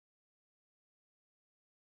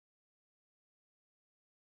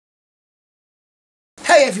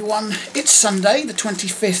Hey everyone, it's Sunday the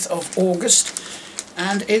 25th of August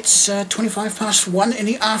and it's 1:25 in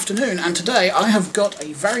the afternoon, and today I have got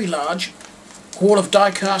a very large haul of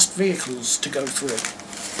die-cast vehicles to go through.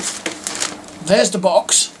 There's the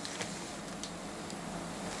box.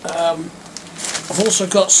 I've also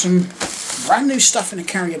got some brand new stuff in a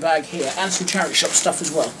carrier bag here and some charity shop stuff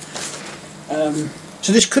as well.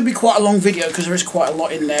 So this could be quite a long video because there is quite a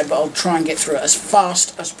lot in there, but I'll try and get through it as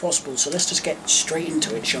fast as possible. So let's just get straight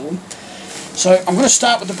into it, shall we? So I'm going to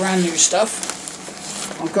start with the brand new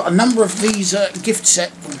stuff. I've got a number of these gift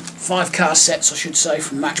set, 5-car sets I should say,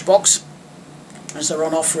 from Matchbox, as they're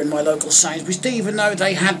on offer in my local Sainsbury's. Didn't even know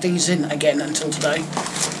they had these in again until today.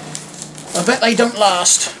 I bet they don't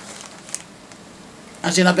last.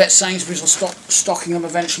 As in, I bet Sainsbury's will stop stocking them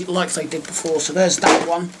eventually like they did before. So there's that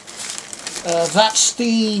one. That's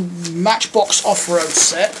the Matchbox off-road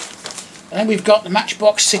set. And then we've got the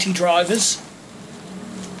Matchbox city drivers.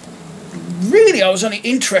 Really, I was only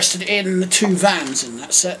interested in the 2 vans in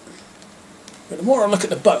that set. But the more I look at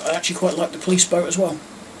the boat, I actually quite like the police boat as well.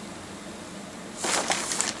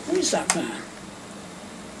 What is that van?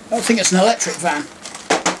 I don't think it's an electric van.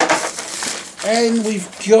 And we've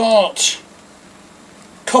got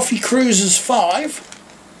Coffee Cruisers 5.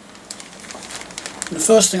 And the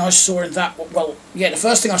first thing I saw in that, the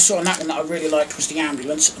first thing I saw in that one that I really liked was the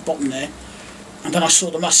ambulance at the bottom there. And then I saw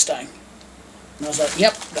the Mustang. And I was like,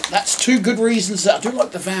 yep, that's 2 good reasons that I do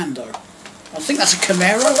like the van though. I think that's a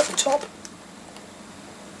Camaro at the top.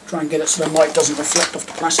 Try and get it so the light doesn't reflect off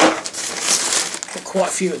the plastic. Got quite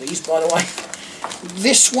a few of these, by the way.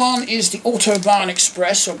 This one is the Autobahn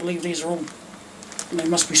Express. I believe these are all, they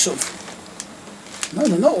must be sort of, no,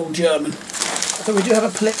 they're not all German. Although we do have a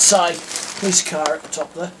Polizei police car at the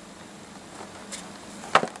top there.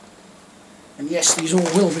 And yes, these all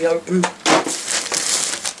will be opened.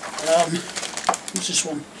 What's this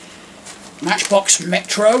one? Matchbox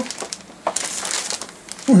Metro.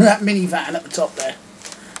 That minivan at the top there.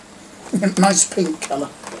 Nice pink colour.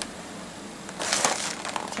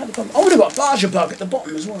 Oh, we've got a Barger Bug at the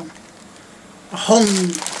bottom as well. A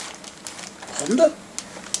Honda?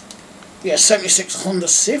 Yeah, 76 Honda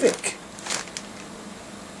Civic.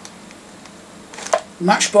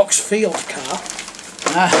 Matchbox field car.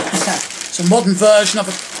 It's a modern version of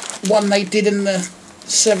one they did in the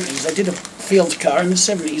 70s. They did a field car in the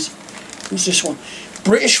 70s. What's this one?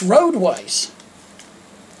 British Roadways.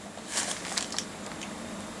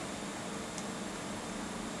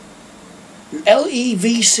 An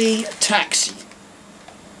LEVC taxi.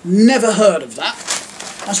 Never heard of that.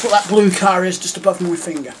 That's what that blue car is just above my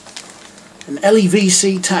finger. An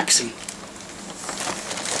LEVC taxi.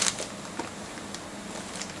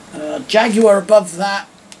 Jaguar above that.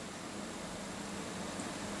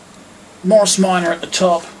 Morris Minor at the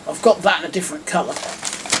top. I've got that in a different colour. I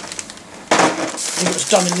think it was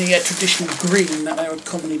done in the traditional green that they were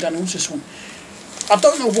commonly done. What's this one? I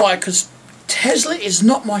don't know why, because Tesla is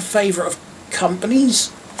not my favourite of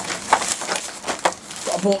companies.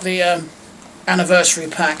 But I bought the anniversary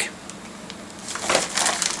pack.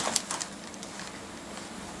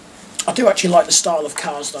 I do actually like the style of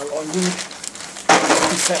cars though, I will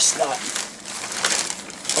confess that.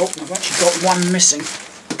 Oh, I've actually got one missing.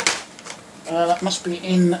 That must be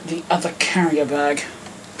in the other carrier bag.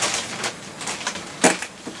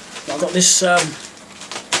 I've got this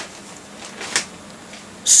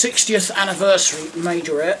 60th anniversary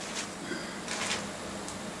majorette.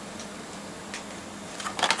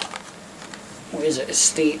 What is it?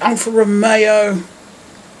 It's the Alfa Romeo.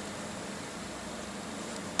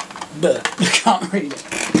 I can't read it.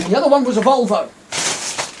 The other one was a Volvo.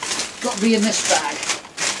 Got to be in this bag.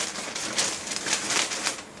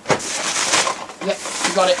 Yep,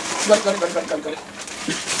 you got it. Got it.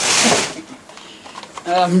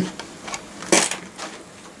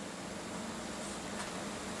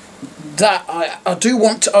 That I do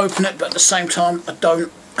want to open it, but at the same time I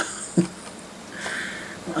don't.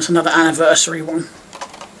 That's another anniversary one.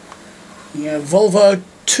 Yeah, Volvo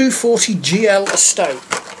 240 GL Estate.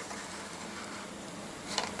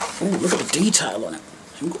 Oh, look at the detail on it.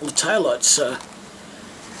 You've got all the taillights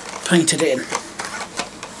painted in.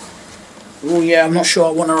 Oh yeah, I'm not sure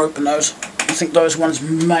I want to open those. I think those ones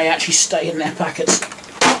may actually stay in their packets.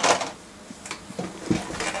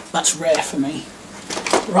 That's rare for me.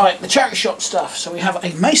 Right, the charity shop stuff. So we have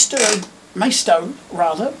a Maisto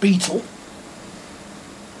Beetle.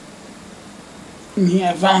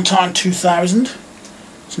 Yeah, Valentine 2000.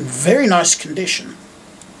 It's in very nice condition,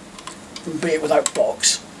 albeit without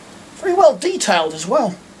box. Very well detailed as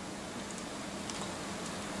well.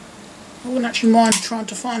 I wouldn't actually mind trying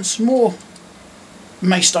to find some more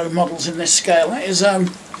Maisto models in this scale. That is a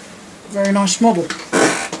very nice model.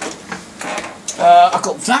 I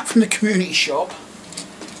got that from the community shop.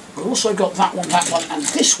 I also got that one, and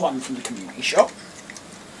this one from the community shop.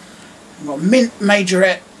 I've got a mint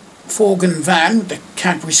majorette four-gun van with the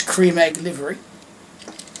Cadbury's cream egg livery.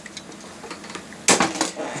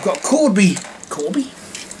 I've got Corby?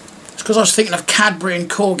 It's because I was thinking of Cadbury and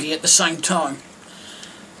Corgi at the same time.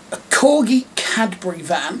 A Corgi Cadbury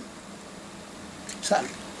van. Is that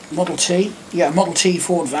Model T? Yeah, Model T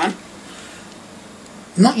Ford van.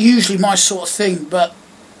 Not usually my sort of thing, but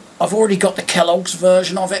I've already got the Kellogg's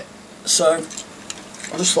version of it, so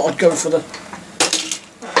I just thought I'd go for the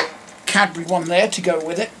Cadbury one there to go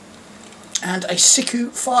with it. And a Siku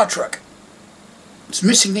fire truck. It's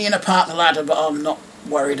missing the inner part of the ladder, but I'm not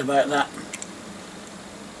worried about that.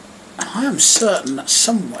 And I am certain that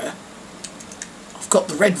somewhere I've got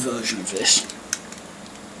the red version of this.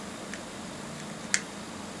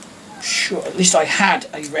 Sure, at least I had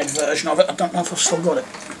a red version of it. I don't know if I've still got it.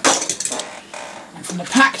 And from the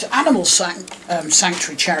Packed Animal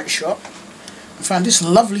Sanctuary charity shop, I found this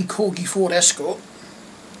lovely Corgi Ford Escort,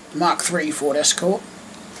 Mark III Ford Escort.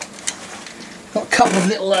 Got a couple of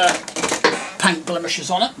little paint blemishes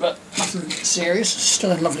on it, but nothing serious. It's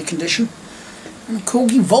still in lovely condition. And a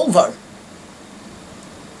Corgi Volvo.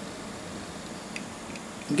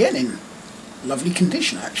 Again in lovely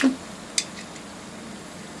condition, actually.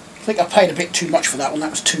 I think I paid a bit too much for that one.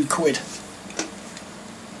 That was £2.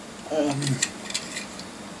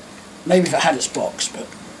 Maybe if it had its box, but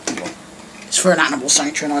well, it's for an animal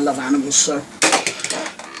sanctuary and I love animals, so.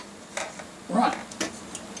 Right.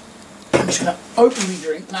 I'm just going to open my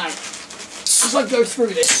drink. Now, as I go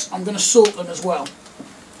through this, I'm going to sort them as well.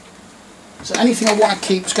 So anything I want to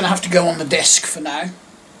keep is going to have to go on the desk for now.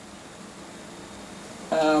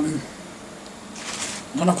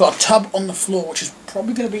 Then I've got a tub on the floor, which is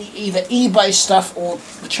probably going to be either eBay stuff or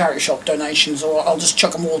the charity shop donations, or I'll just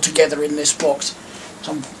chuck them all together in this box.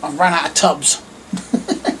 So I've run out of tubs.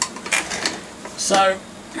 So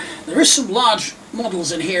there is some large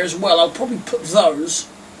models in here as well. I'll probably put those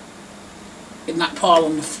in that pile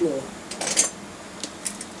on the floor.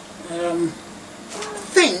 I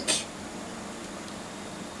think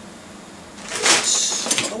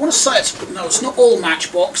I want to say it's not all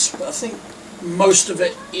Matchbox, but I think most of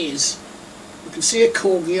it is. You can see a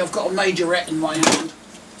Corgi. I've got a majorette in my hand.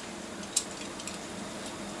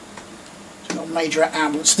 It's got a majorette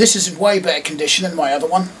ambulance. This is in way better condition than my other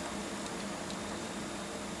one.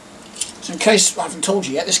 So in case I haven't told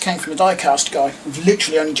you yet, this came from the Diecast guy. I've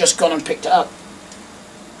literally only just gone and picked it up.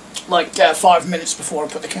 Like 5 minutes before I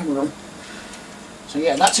put the camera on. So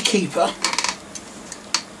yeah, that's a keeper.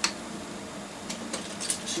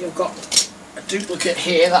 So I've got a duplicate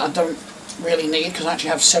here that I don't really need because I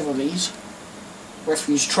actually have several of these.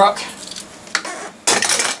 Refuse truck.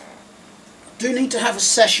 I do need to have a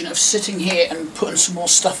session of sitting here and putting some more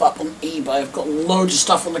stuff up on eBay. I've got loads of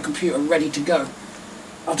stuff on the computer ready to go.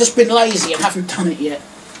 I've just been lazy and haven't done it yet.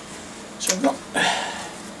 So I've got...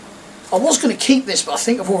 I was going to keep this, but I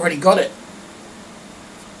think I've already got it.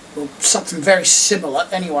 Or something very similar.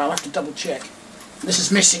 Anyway, I'll have to double check. This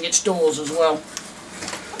is missing its doors as well.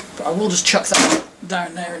 But I will just chuck that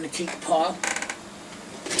down there in the keep pile.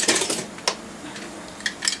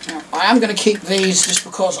 Now, I am going to keep these just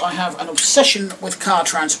because I have an obsession with car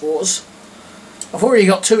transporters. I've already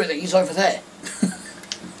got 2 of these over there.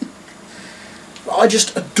 But I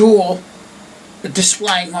just adore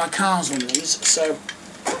displaying my cars on these, so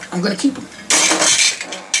I'm going to keep them.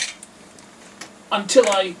 Until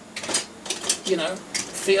I, you know,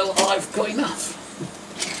 feel I've got enough.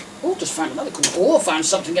 Oh, just found another cool. Oh, I found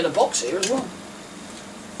something in a box here as well.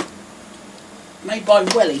 Made by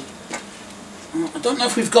Welly. I don't know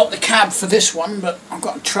if we've got the cab for this one, but I've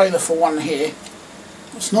got a trailer for one here.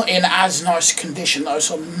 It's not in as nice condition though,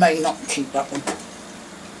 so I may not keep that one.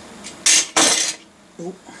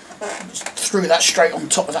 Oh, just threw that straight on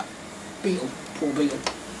top of that beetle. Poor beetle.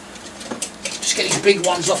 Just get these big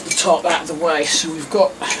ones off the top out of the way. So we've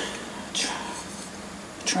got a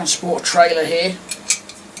transport trailer here.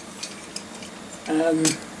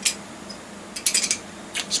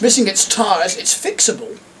 It's missing its tyres. It's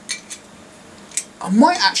fixable. I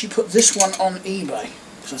might actually put this one on eBay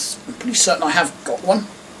because I'm pretty certain I have got one.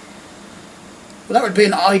 But that would be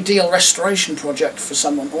an ideal restoration project for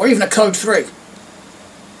someone, or even a Code 3.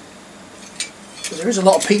 Because there is a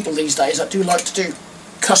lot of people these days that do like to do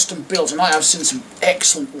custom builds, and I have seen some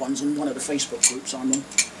excellent ones on one of the Facebook groups I'm on.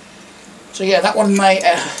 So yeah, that one may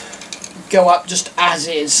go up just as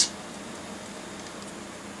is,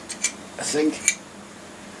 I think.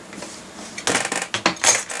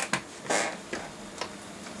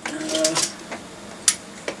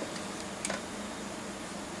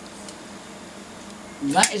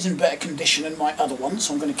 That is in better condition than my other one,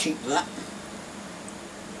 so I'm going to keep that.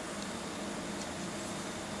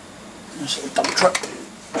 Nice little dump truck.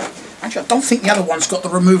 Actually, I don't think the other one's got the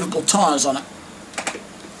removable tyres on it.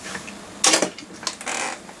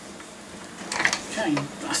 Okay,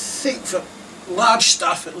 I think for large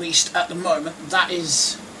stuff, at least at the moment, that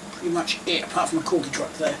is pretty much it, apart from a corgi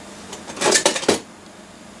truck there.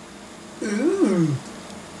 Ooh,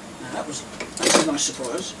 now that's a nice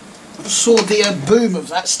surprise. I just saw the boom of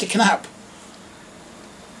that sticking out.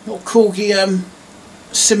 Little corgi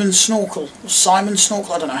Simon snorkel, or Simon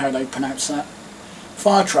snorkel, I don't know how they pronounce that.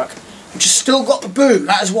 Fire truck, which has still got the boom.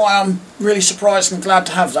 That is why I'm really surprised and glad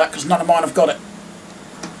to have that, because none of mine have got it.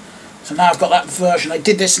 So now I've got that version. They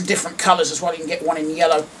did this in different colours as well. You can get one in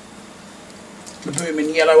yellow. The boom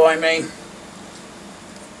in yellow, I mean.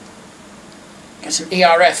 It's an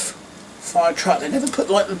ERF fire truck. They never put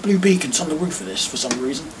like the blue beacons on the roof of this for some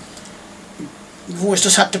reason. You've always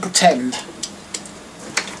just had to pretend.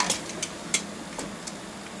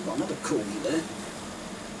 Got another corgi there.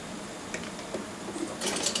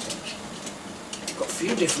 Got a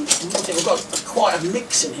few different. I think we've got quite a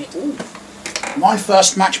mix in here. Ooh. My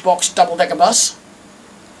first Matchbox double-decker bus.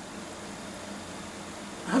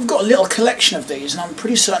 I've got a little collection of these, and I'm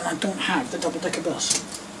pretty certain I don't have the double-decker bus.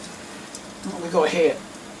 What have we got here?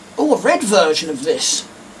 Oh, a red version of this.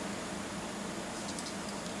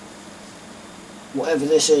 Whatever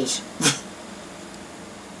this is.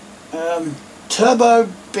 Turbo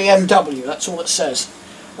BMW, that's all it says.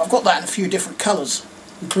 I've got that in a few different colours,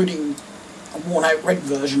 including a worn-out red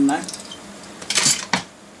version now.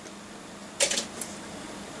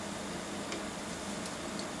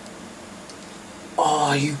 Oh,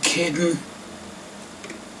 are you kidding?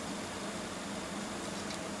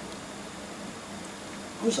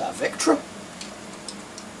 Was that a Vectra?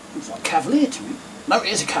 Looks like a Cavalier to me. No, it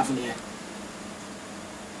is a Cavalier.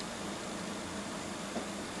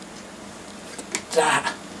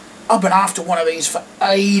 That. I've been after one of these for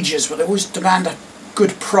ages, but they always demand a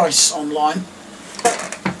good price online.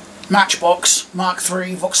 Matchbox Mark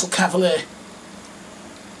III Vauxhall Cavalier.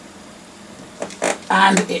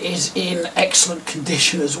 And it is in excellent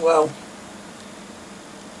condition as well.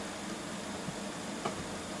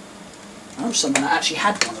 I know someone that actually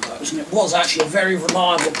had one of those, and it was actually a very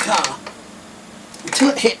reliable car. Until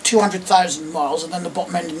it hit 200,000 miles, and then the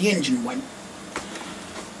bottom end of the engine went.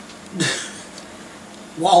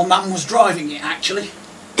 While Mum was driving it, actually.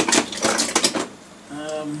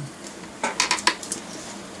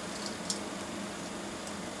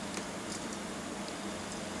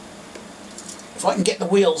 If I can get the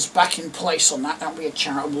wheels back in place on that, that'll be a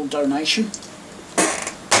charitable donation.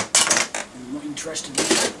 I'm not interested in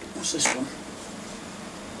that. What's this one?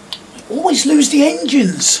 I always lose the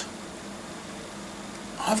engines.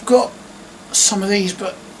 I've got some of these,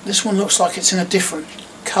 but this one looks like it's in a different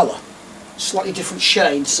colour. Slightly different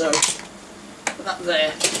shade, so put that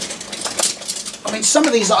there. I mean, some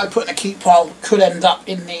of these that I put in a keep pile could end up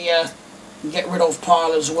in the get rid of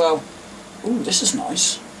pile as well. Ooh, this is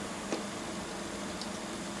nice.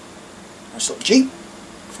 Nice little Jeep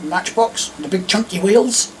from Matchbox with the big chunky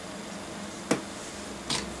wheels.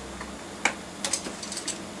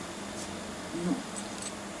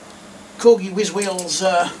 Corgi Whiz Wheels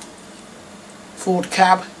Ford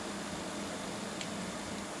cab.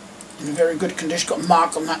 In a very good condition, got a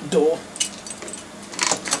mark on that door.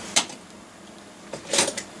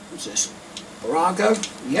 What's this? Barago?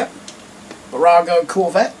 Yep. Barago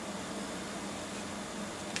Corvette.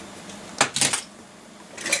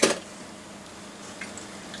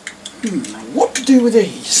 Now what to do with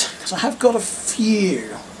these? Because I have got a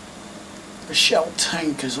few. The Shell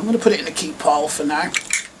tankers. I'm going to put it in the keep pile for now.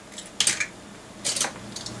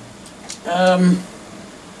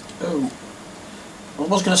 Oh. I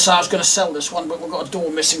was going to say I was going to sell this one, but we've got a door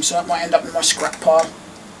missing, so that might end up in my scrap pile.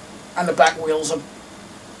 And the back wheels are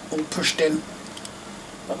all pushed in.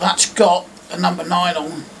 But that's got a number 9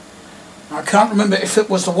 on. Now, I can't remember if it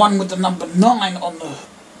was the one with the number 9 on the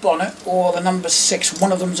bonnet or the number 6.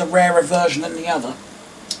 One of them's a rarer version than the other.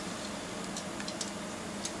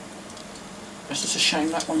 It's just a shame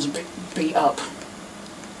that one's a bit beat up.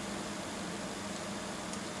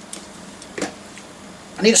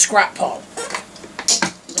 I need a scrap pile.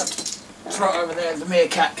 Throw it over there, the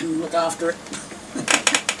meerkat can look after it.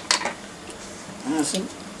 And I think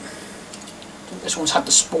this one's had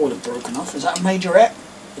the spoiler broken off. Is that a Majorette?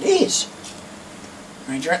 It is.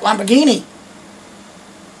 Majorette Lamborghini.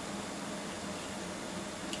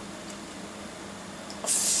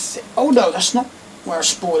 Oh no, that's not where a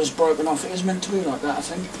spoiler's broken off. It is meant to be like that, I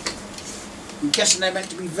think. I'm guessing they're meant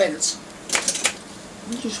to be vents.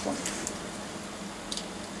 What's this one?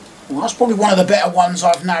 Well, that's probably one of the better ones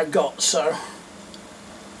I've now got, so I'll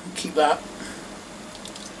keep that.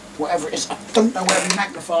 Whatever it is, I don't know where the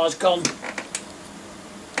magnifier's gone.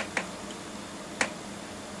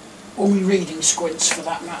 Or my reading squints for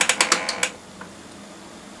that matter.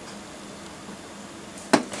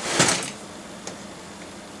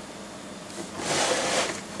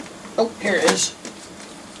 Oh, here it is.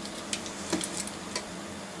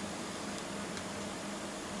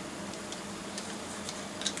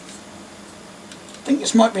 I think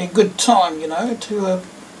this might be a good time, you know, to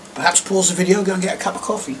perhaps pause the video, go and get a cup of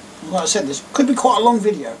coffee. Like I said, this could be quite a long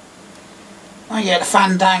video. Oh yeah, the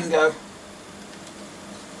Fandango.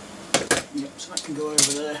 Yep, so that can go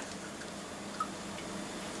over there.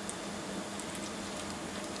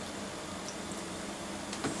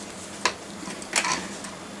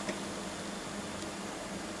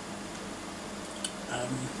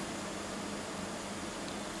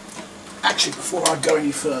 Actually, before I go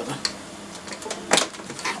any further,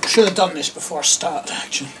 I should have done this before I start,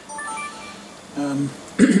 actually.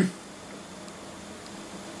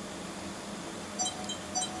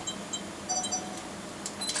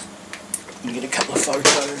 You get a couple of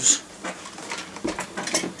photos.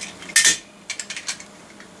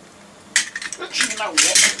 Actually, you know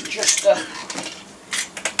what? Just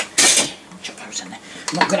chuck those in there.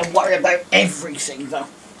 I'm not going to worry about everything, though.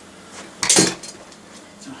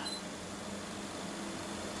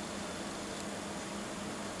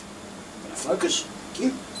 Focus. Thank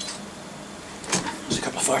you. There's a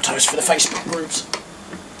couple of photos for the Facebook groups.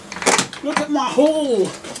 Look at my haul.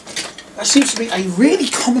 That seems to be a really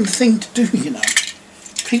common thing to do, you know.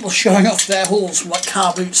 People showing off their hauls from like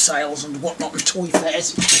car boot sales and whatnot and toy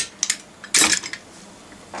fairs.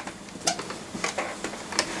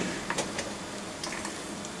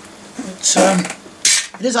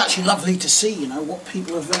 It is actually lovely to see, you know, what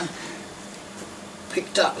people have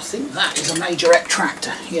picked up. I think that is a majorette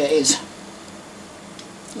tractor. Yeah, it is.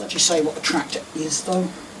 Does it actually say what the tractor is, though?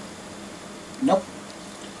 Nope.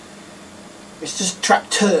 It's just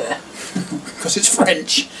tracteur, because it's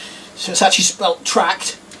French. So it's actually spelt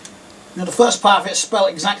tract. You know, the first part of it is spelt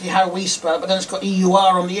exactly how we spell it, but then it's got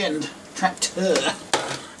EUR on the end. Tracteur.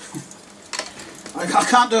 I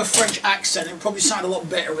can't do a French accent. It would probably sound a lot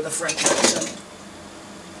better with a French accent.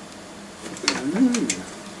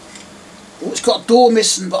 Oh, it's got a door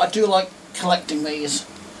missing, but I do like collecting these.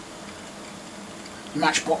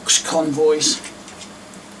 Matchbox convoys.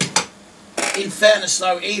 In fairness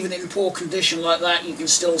though, even in poor condition like that, you can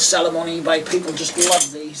still sell them on eBay. People just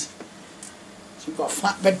love these. So we've got a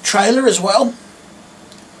flatbed trailer as well.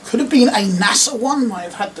 Could have been a NASA one, might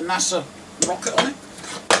have had the NASA rocket on it.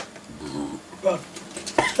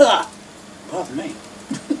 Pardon me.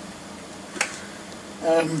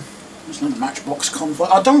 There's another Matchbox convoy.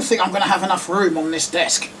 I don't think I'm going to have enough room on this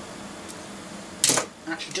desk.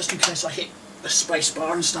 Actually, just in case I hit the space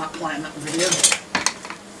bar and start playing that video.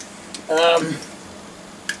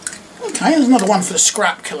 Okay, there's another one for the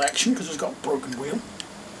scrap collection because it's got a broken wheel.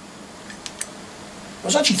 I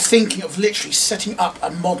was actually thinking of literally setting up a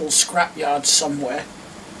model scrapyard somewhere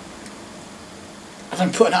and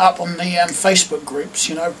then putting it up on the Facebook groups,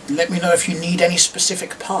 you know. Let me know if you need any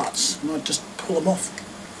specific parts and I'll just pull them off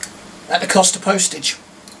at the cost of postage.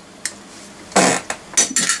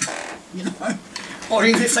 You know. Or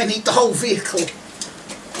even if they need the whole vehicle.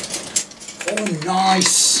 Oh,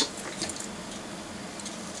 nice.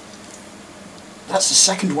 That's the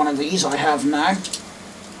second one of these I have now.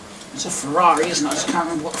 It's a Ferrari, isn't it? I just can't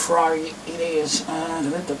remember what Ferrari it is.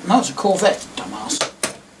 No, it's a Corvette, dumbass.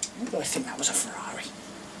 Why did I think that was a Ferrari?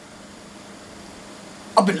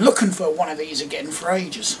 I've been looking for one of these again for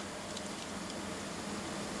ages.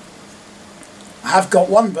 I have got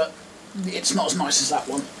one, but it's not as nice as that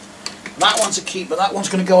one. That one's a keeper. That one's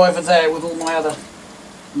going to go over there with all my other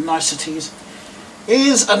niceties.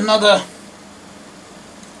 Here's another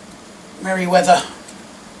Merryweather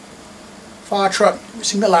fire truck.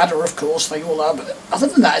 Missing the ladder, of course, they all are, but other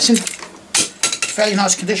than that, it's in fairly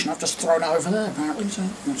nice condition. I've just thrown it over there, apparently, so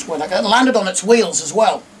that's where that goes. It landed on its wheels as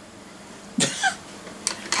well.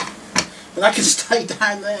 But I can stay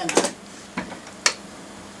down there now.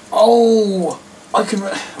 Oh, I can't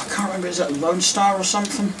remember, is that a Lone Star or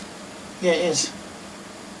something? Yeah, it is.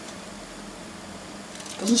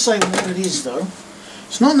 Doesn't say what it is though.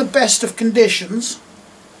 It's not in the best of conditions.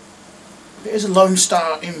 It is a Lone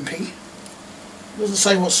Star Impy. Doesn't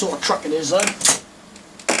say what sort of truck it is though.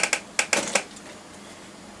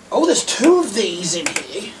 Oh, there's two of these in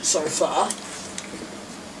here so far.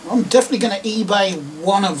 I'm definitely going to eBay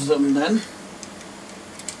one of them then.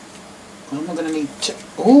 I'm not going to need to...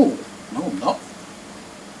 Oh, no I'm not.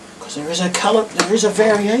 There is a colour, there is a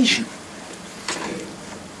variation.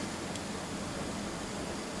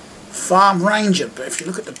 Farm Ranger, but if you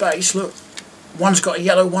look at the base, look, one's got a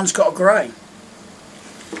yellow, one's got a grey.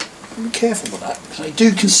 Be careful with that, because they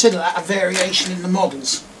do consider that a variation in the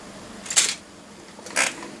models.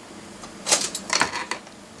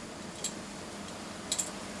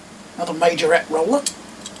 Another majorette roller.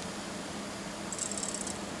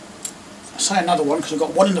 I say another one because I've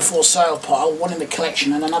got one in the for sale pile, one in the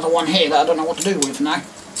collection, and another one here that I don't know what to do with now.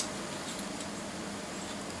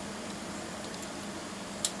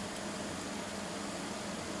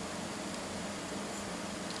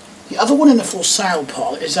 The other one in the for sale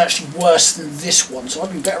pile is actually worse than this one, so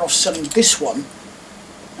I'd be better off selling this one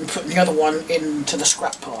and putting the other one into the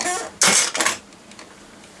scrap pile.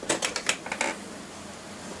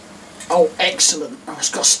 Oh, excellent. Oh, it's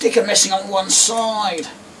got a sticker missing on one side.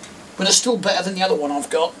 But it's still better than the other one I've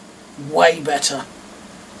got. Way better.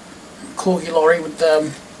 Corgi lorry with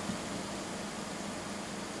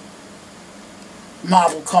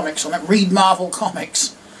Marvel Comics on it. Read Marvel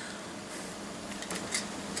Comics.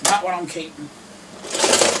 That one I'm keeping.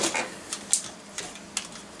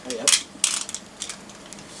 There you go.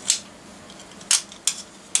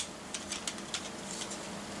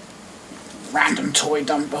 Random toy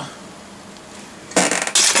dumper.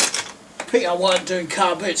 Pity I weren't doing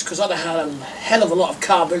car boots because I'd have had a hell of a lot of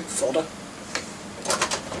car boot fodder.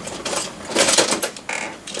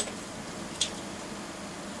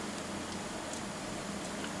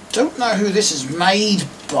 Don't know who this is made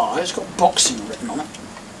by. It's got boxing written on it.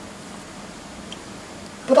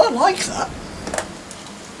 But I like that.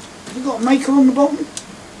 Have you got a maker on the bottom?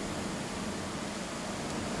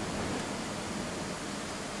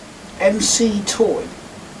 MC Toy.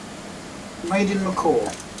 Made in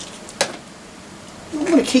McCaw. I'm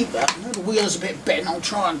going to keep that. I know the wheel is a bit bent. I'll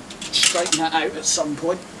try and straighten that out at some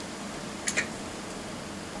point.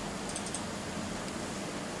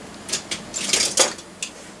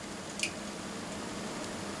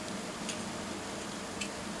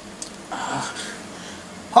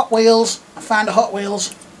 Hot Wheels. I found a Hot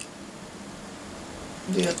Wheels.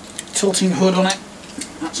 The tilting hood on it.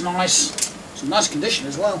 That's nice. It's in nice condition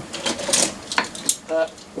as well.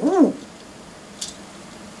 Ooh.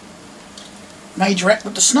 Majorette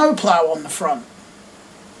with the snowplow on the front.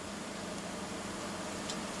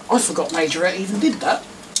 I forgot Majorette even did that.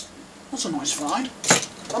 That's a nice find.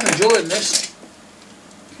 I'm enjoying this.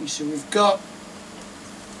 Okay, so we've got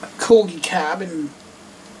a Corgi cab in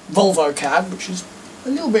Volvo cab, which is a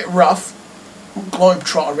little bit rough.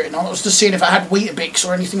 Globetrotter written on it. I was just seeing if it had Weetabix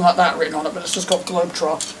or anything like that written on it, but it's just got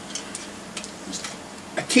Globetrotter.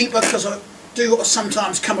 A keeper because I do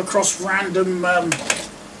sometimes come across random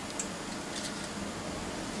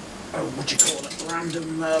what do you call it?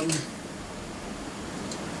 Random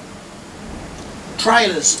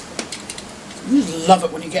trailers. You just love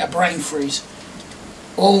it when you get a brain freeze.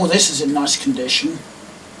 Oh, this is in nice condition.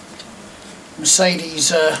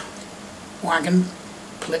 Mercedes wagon,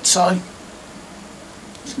 Polizei.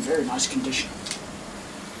 It's in very nice condition.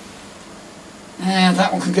 And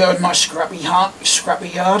that one can go in my scrappy yard,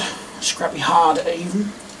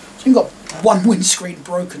 even. So you've got one windscreen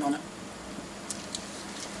broken on it.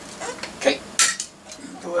 Okay,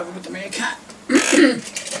 go over with the meerkat.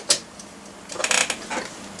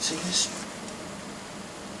 See, there's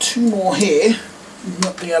two more here. We've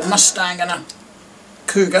got the Mustang and a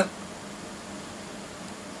Cougar.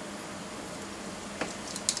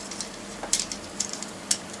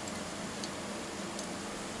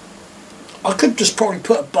 I could just probably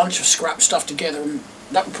put a bunch of scrap stuff together and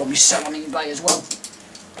that would probably sell on eBay as well.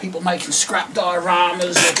 People making scrap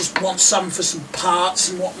dioramas or just want some for some parts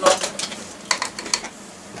and whatnot.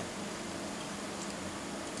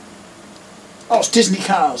 Oh, it's Disney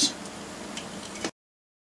cars.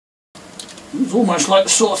 It's almost like the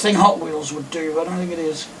sort of thing Hot Wheels would do, but I don't think it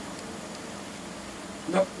is.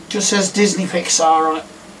 Nope, it just says Disney Pixar on it.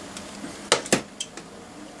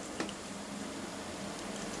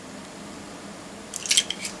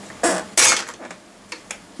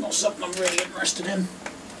 Not something I'm really interested in.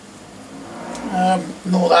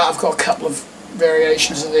 Nor that, I've got a couple of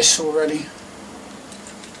variations of this already.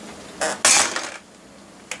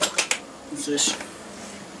 What's this?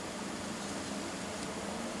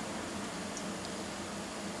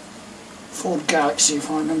 Ford Galaxy, if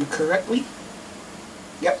I remember correctly.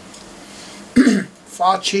 Yep.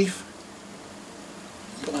 Fire Chief.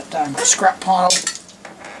 Put that down the scrap pile.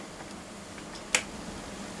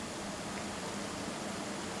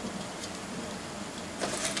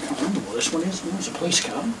 Can't remember what this one is. Oh, it's a police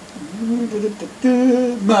car.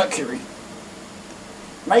 Mercury.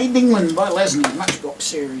 Made in England by Lesney, Matchbox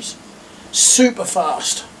series. Super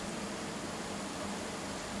fast.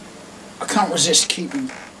 I can't resist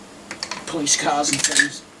keeping police cars and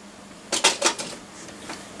things.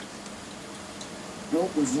 Oh,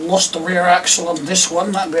 we've lost the rear axle on this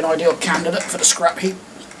one. That'd be an ideal candidate for the scrap heap.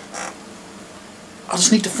 I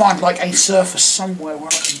just need to find like a surface somewhere where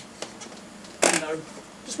I can, you know,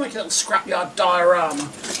 just make a little scrapyard diorama.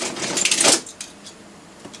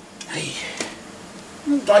 Hey,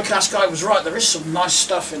 the Diecast guy was right, there is some nice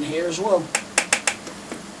stuff in here as well.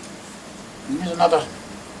 And here's another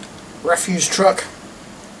refuse truck.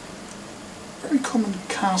 Very common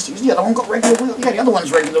castings. Yeah, that one got regular wheels. Yeah, the other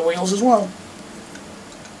one's regular wheels as well.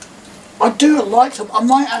 I do like them. I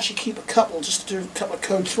might actually keep a couple just to do a couple of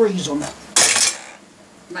code 3s on.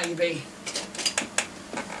 Maybe.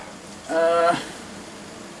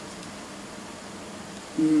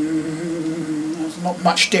 There's not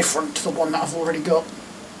much different to the one that I've already got.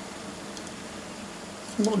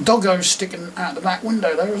 A little doggos sticking out the back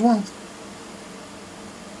window there as well.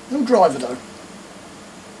 No driver though.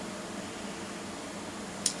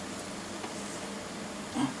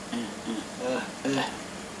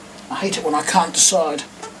 I hate it when I can't decide.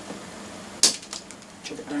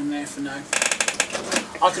 Chuck it down there for now.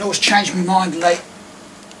 I can always change my mind late.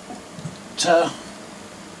 Well,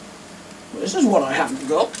 this is what I haven't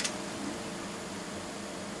got.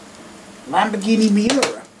 Lamborghini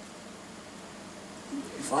Miura.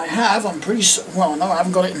 If I have, I'm pretty certain. Well, no, I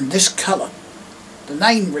haven't got it in this colour. The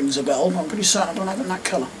name rings a bell, but I'm pretty certain I don't have it in that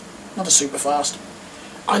colour. Another super fast.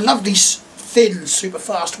 I love these thin, super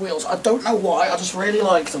fast wheels. I don't know why, I just really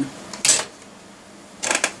like them.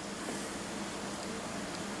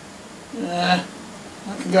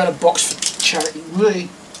 I can go to box for charity. Really,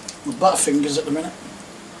 with Butterfingers at the minute.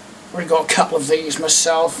 Already got a couple of these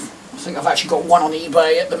myself. I think I've actually got one on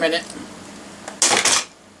eBay at the minute.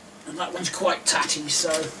 And that one's quite tatty,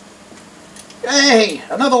 so... Hey!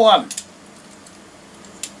 Another one!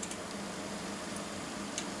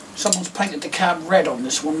 Someone's painted the cab red on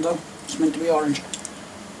this one though. It's meant to be orange.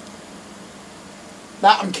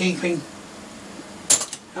 That I'm keeping.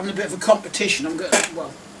 Having a bit of a competition. I'm going to...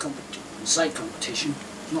 Well, say competition.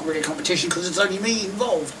 It's not really a competition because it's only me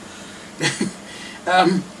involved.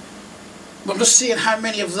 But I'm just seeing how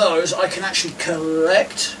many of those I can actually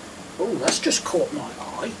collect. Oh, that's just caught my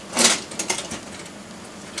eye.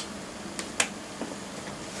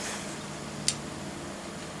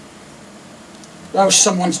 Oh,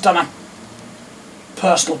 someone's done a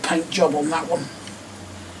personal paint job on that one.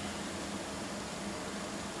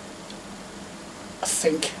 I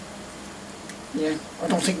think. Yeah, I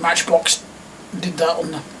don't think Matchbox did that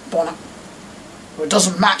on the bonnet. Well, it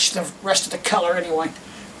doesn't match the rest of the colour anyway.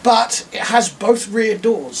 But it has both rear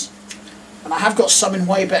doors. And I have got some in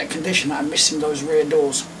way better condition that are missing those rear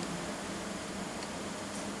doors.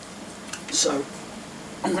 So,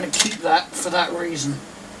 I'm going to keep that for that reason.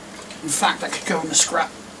 In fact, that could go in the scrap.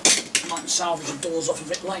 I might salvage the doors off of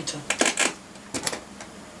it later.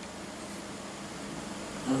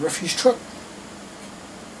 Another refuse truck.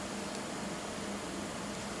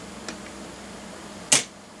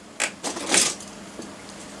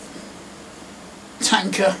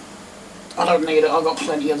 Tanker. I don't need it, I've got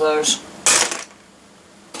plenty of those.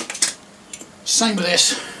 Same with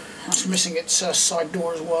this. That's missing its side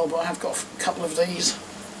door as well, but I have got a couple of these.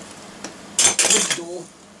 Big door.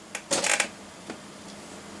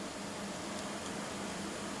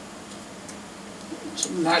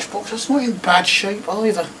 Some Matchbox. That's not in bad shape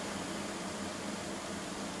either.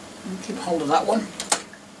 I'll keep hold of that one.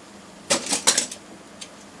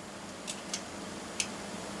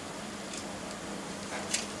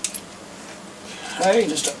 Okay,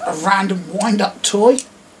 just a random wind-up toy.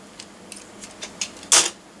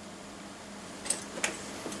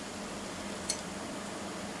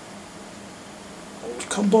 Old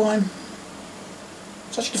combine.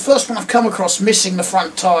 It's actually the first one I've come across missing the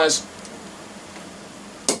front tyres.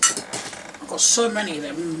 I've got so many of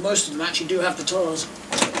them, most of them actually do have the tyres.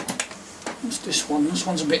 What's this one? This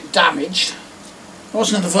one's a bit damaged. It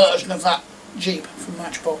wasn't a version of that Jeep from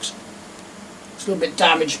Matchbox. It's a little bit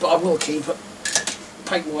damaged, but I will keep it.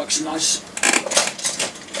 Paintwork's nice.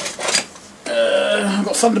 I've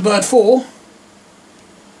got Thunderbird 4.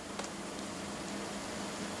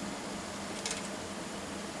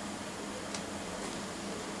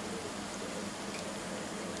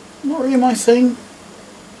 Not really my thing.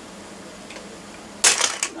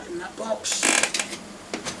 Put that in that box.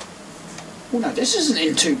 Oh no, this isn't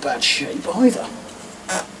in too bad shape either.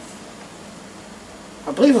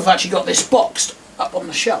 I believe I've actually got this boxed up on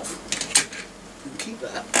the shelf. Keep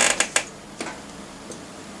that.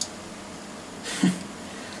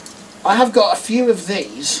 I have got a few of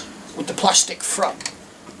these with the plastic front,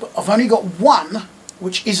 but I've only got one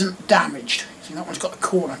which isn't damaged. See, that one's got a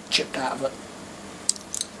corner chipped out of it.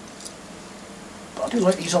 But I do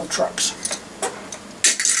like these old trucks.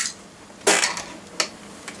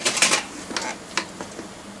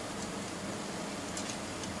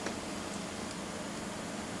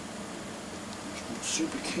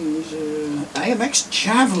 Super Kings AMX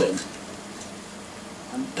Javelin.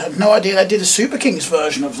 I had no idea they did a Super Kings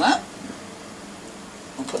version of that.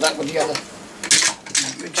 I'll put that with the other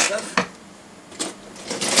big stuff.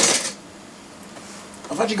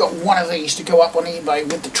 I've actually got one of these to go up on eBay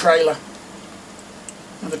with the trailer.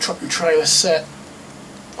 Another truck and trailer set.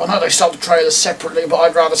 I know they sold the trailers separately, but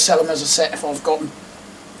I'd rather sell them as a set if I've got them.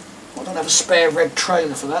 I don't have a spare red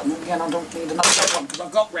trailer for that, and again I don't need another one because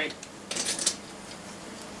I've got red.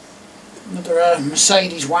 Another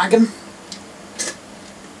Mercedes wagon.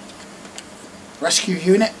 Rescue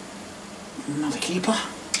unit. Another keeper.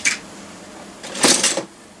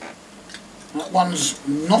 That one's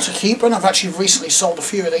not a keeper, and I've actually recently sold a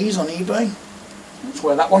few of these on eBay. That's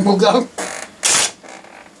where that one will go.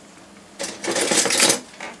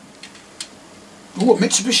 Ooh, a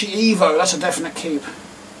Mitsubishi Evo, that's a definite keep.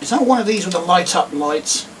 Is that one of these with the light up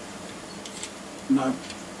lights? No.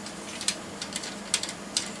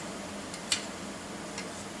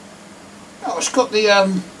 Oh, it's got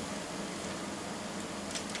the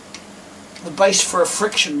base for a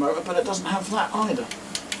friction motor, but it doesn't have that either.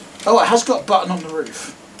 Oh, it has got a button on the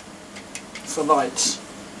roof for lights.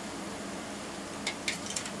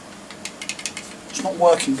 It's not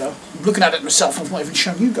working though. I'm looking at it myself, I've not even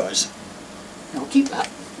shown you guys. I'll keep that.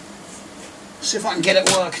 See if I can get it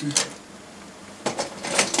working.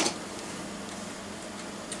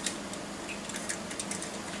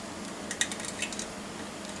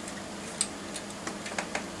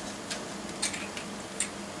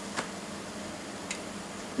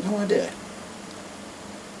 No idea.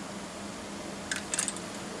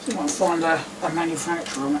 See if I can find a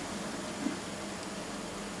manufacturer on it.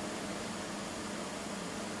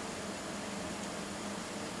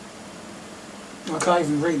 I can't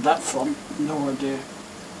even read that font, no idea.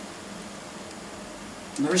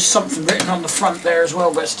 And there is something written on the front there as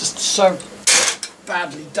well, but it's just so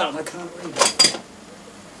badly done I can't read it.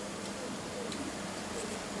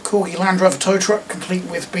 Corgi Land Rover tow truck, complete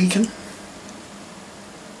with beacon.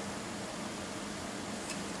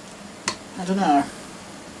 I don't know.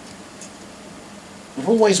 I'm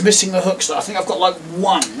always missing the hooks though. I think I've got like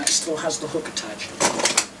one that still has the hook attached.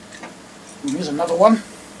 And here's another one.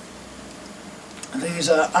 And these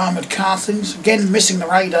are armoured car things. Again, missing the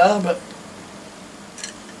radar, but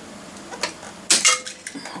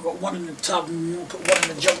I've got one in the tub and I'll put one in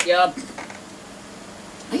the junkyard.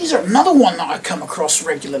 These are another one that I come across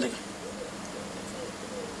regularly.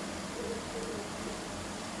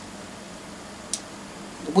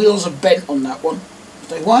 The wheels are bent on that one. If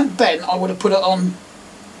they weren't bent, I would have put it on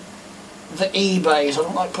the eBays. I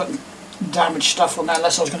don't like putting damaged stuff on there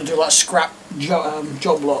unless I was going to do like a scrap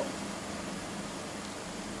job lot.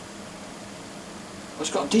 It's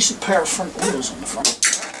got a decent pair of front wheels on the front.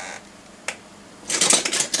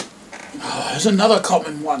 Oh, there's another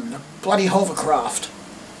common one, the bloody hovercraft.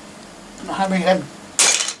 I don't know how many of them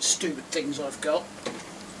stupid things I've got.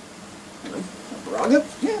 Hello, a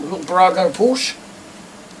Brago? Yeah, a little Brago Porsche.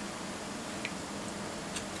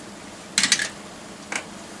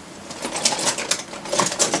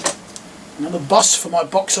 Another bus for my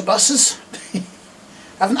boxer buses. I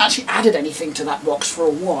haven't actually added anything to that box for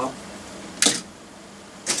a while.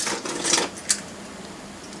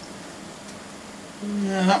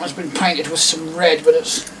 Yeah, that one's been painted with some red, but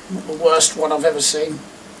it's not the worst one I've ever seen.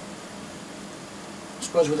 I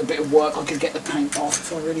suppose with a bit of work I could get the paint off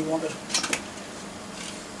if I really wanted.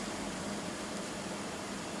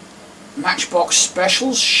 Matchbox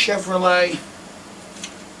Specials, Chevrolet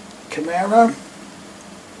Camaro.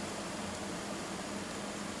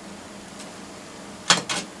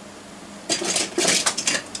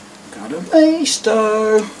 Got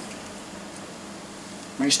a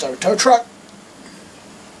Maisto tow truck.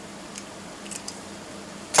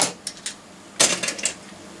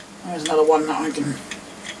 There's another one that I can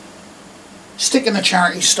stick in the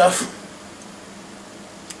charity stuff.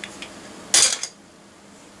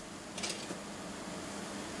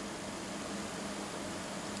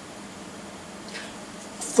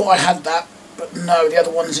 Thought I had that, but no, the other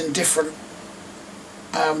one's in different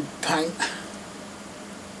paint.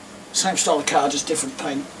 Same style of car, just different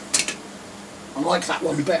paint. I like that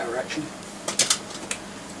one better actually.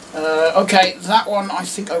 Okay, that one I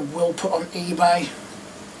think I will put on eBay.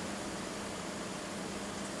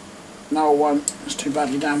 No, it won't. It's too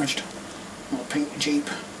badly damaged. Not a pink Jeep.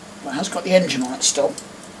 But it has got the engine on it still.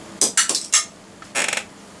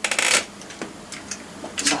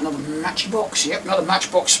 Is that another Matchbox? Yep, another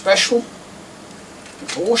Matchbox special. The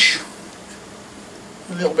Porsche.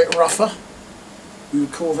 A little bit rougher than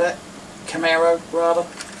the Corvette. Camaro, rather.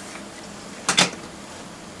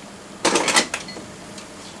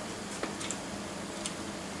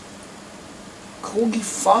 Corgi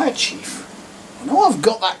Fire Chief. I know I've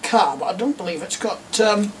got that car, but I don't believe it's got,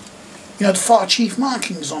 you know, the Fire Chief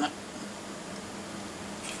markings on it.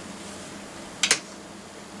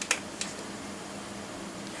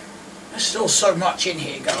 There's still so much in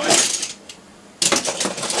here, guys.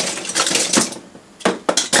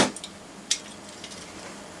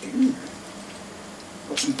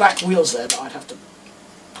 Got some back wheels there that I'd have to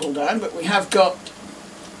pull down, but we have got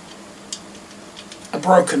a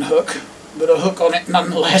broken hook, but a hook on it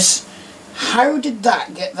nonetheless. How did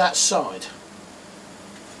that get that side?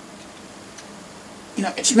 You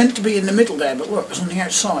know, it's meant to be in the middle there, but look, it's on the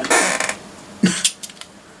outside.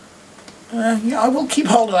 Yeah, I will keep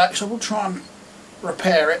hold of that because I will try and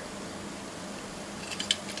repair it.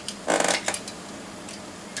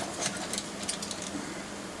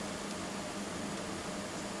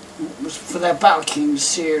 It was for their Battle King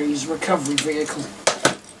series recovery vehicle.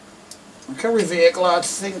 Recovery vehicle, I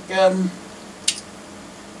think,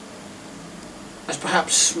 has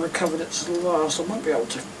perhaps recovered its last. I might be able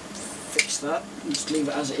to fix that. Just leave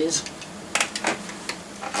it as it is.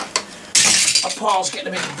 Our pile's getting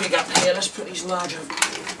a bit big up here. Let's put these larger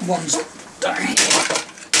ones down here.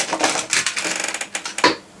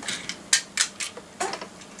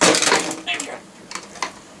 There we go.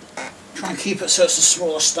 Try and keep it so it's the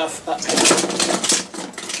smaller stuff up here.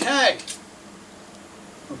 Okay.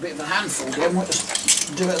 A bit of a handful here. We'll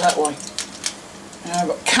just do it that way. I've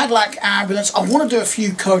got Cadillac ambulance. I want to do a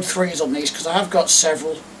few code 3s on these because I have got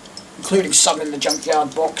several, including some in the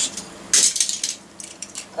junkyard box.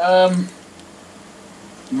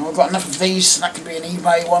 No, I've got enough of these, so that could be an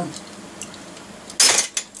eBay one.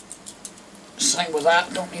 Same with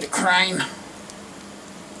that, don't need a crane.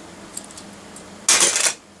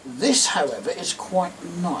 This, however, is quite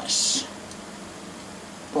nice.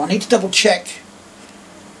 But I need to double check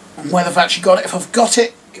on whether I've actually got it. If I've got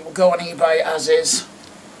it, it will go on eBay as is.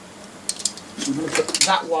 So I'm going to put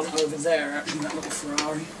that one over there, actually, that little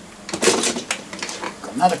Ferrari.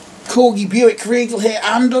 Got another Corgi Buick Regal here,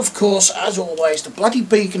 and of course, as always, the bloody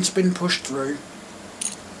beacon's been pushed through.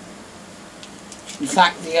 In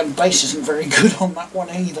fact, the base isn't very good on that one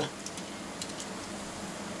either.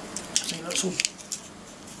 See, that's all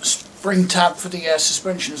spring tab for the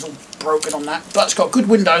suspension is all broken on that, but it's got good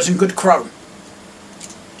windows and good chrome.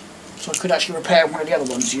 So I could actually repair one of the other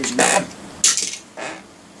ones using that one.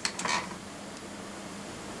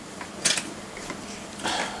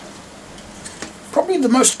 Probably the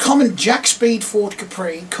most common jack speed Ford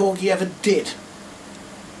Capri Corgi ever did.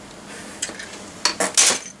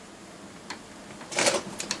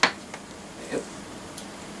 Yep.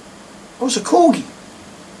 Oh, it's a Corgi.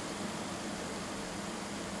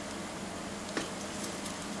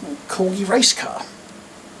 Corgi race car.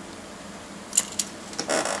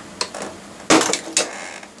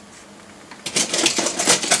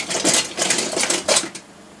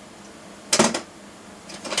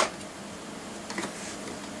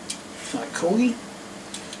 Corgi.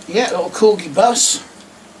 Yeah, little Corgi bus.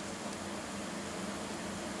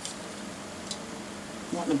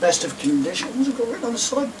 Not in the best of condition. What's it got written on the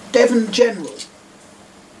side? Devon General.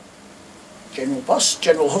 General bus,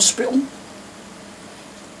 General Hospital.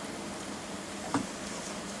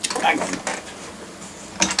 Hang on.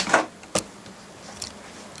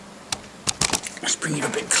 Let's bring you a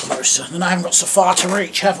bit closer. Then I haven't got so far to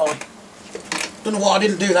reach, have I? Don't know why I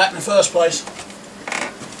didn't do that in the first place.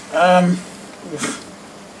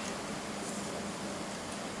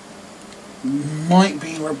 Might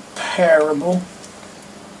be repairable.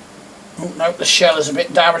 Oh no, the shell is a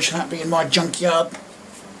bit damaged, that being my junkyard.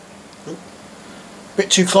 Oh,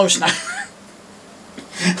 bit too close now.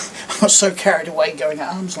 I was so carried away going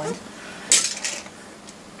at arm's length.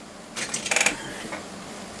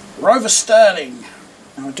 Rover Sterling.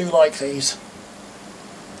 Now I do like these.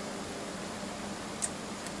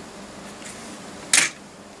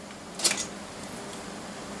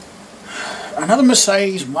 Another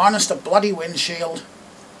Mercedes minus the bloody windshield.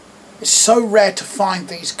 It's so rare to find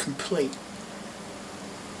these complete.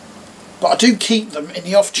 But I do keep them in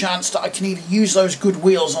the off chance that I can either use those good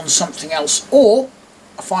wheels on something else or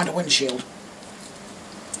I find a windshield.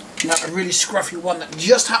 You know, a really scruffy one that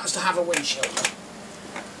just happens to have a windshield.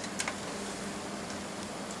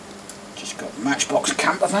 Just got the Matchbox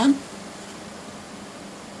camper van.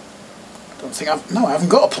 don't think no, I haven't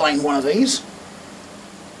got a plain one of these.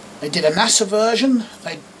 They did a NASA version.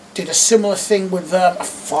 They did a similar thing with a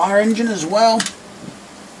fire engine as well.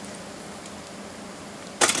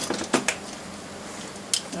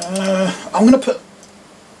 I'm going to put...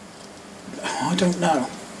 I don't know.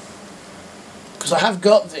 Because I have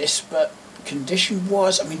got this, but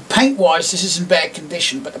condition-wise... I mean, paint-wise, this is in better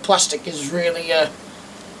condition, but the plastic is really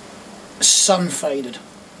sun-faded.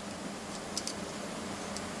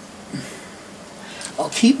 I'll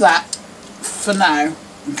keep that for now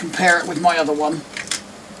and compare it with my other one,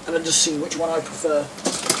 and then just see which one I prefer.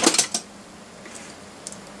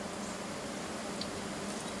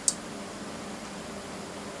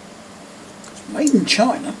 It's made in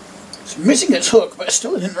China. It's missing its hook, but it's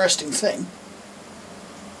still an interesting thing.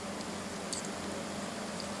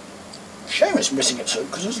 Shame it's missing its hook,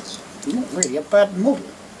 because it's not really a bad model.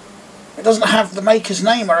 It doesn't have the maker's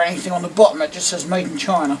name or anything on the bottom, it just says made in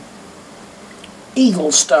China.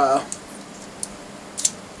 Eagle Star.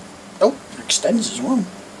 Oh, extends as well.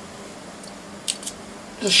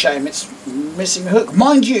 It's a shame it's missing a hook.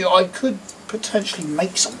 Mind you, I could potentially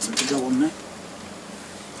make something to go on there.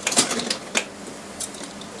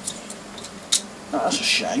 Oh, that's a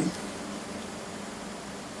shame.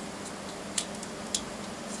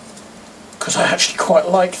 Because I actually quite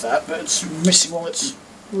like that, but it's missing all its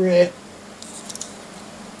rear.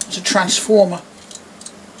 It's a transformer.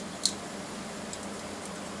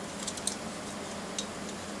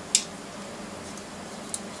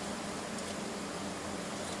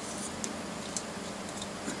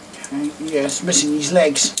 Yeah, it's missing these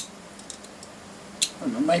legs. I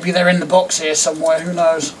don't know, maybe they're in the box here somewhere, who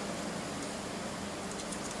knows.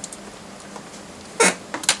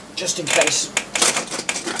 Just in case.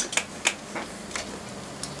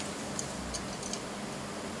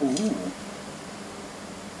 Ooh.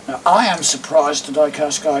 Now I am surprised the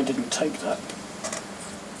Diecast guy didn't take that.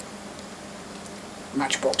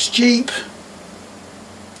 Matchbox Jeep.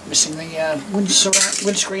 Missing the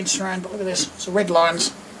windscreen surround, but look at this, it's the red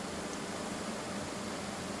lines.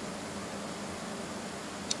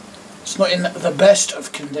 It's not in the best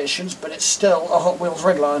of conditions, but it's still a Hot Wheels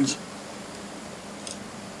red lines.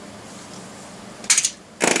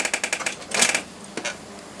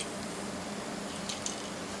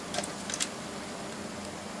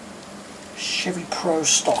 Chevy Pro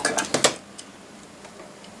Stocker.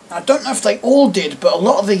 I don't know if they all did, but a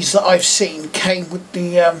lot of these that I've seen came with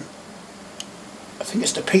the, I think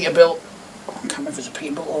it's the Peterbilt, I can't remember if it's a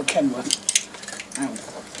Peterbilt or a Kenworth. Ow.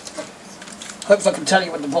 Hope I can tell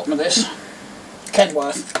you at the bottom of this.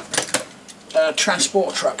 Kenworth.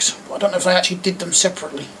 Transport trucks. I don't know if they actually did them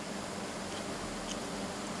separately.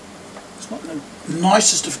 It's not in the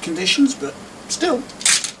nicest of conditions, but still.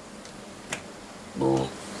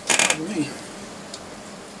 Pardon me.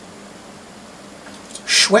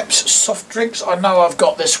 Schweppes soft drinks. I know I've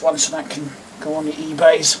got this one, so that can go on the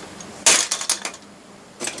eBays.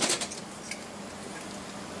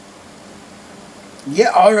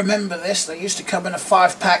 Yeah, I remember this. They used to come in a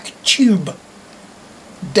 5-pack tube.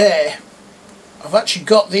 Dare. I've actually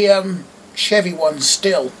got the Chevy one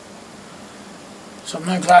still. So I'm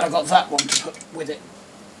now glad I got that one to put with it.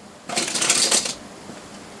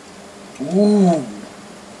 Ooh.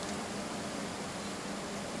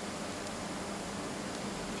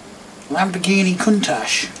 Lamborghini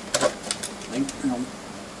Countach. I think.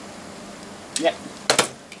 Yep.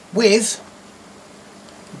 With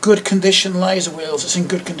good condition laser wheels. It's in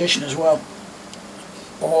good condition as well.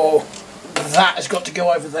 Oh, that has got to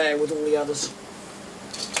go over there with all the others.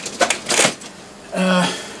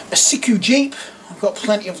 A Siku Jeep. I've got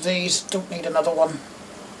plenty of these. Don't need another one.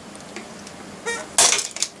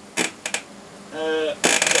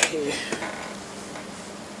 Here.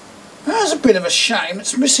 That's a bit of a shame.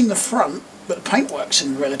 It's missing the front, but the paintwork's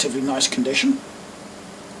in relatively nice condition.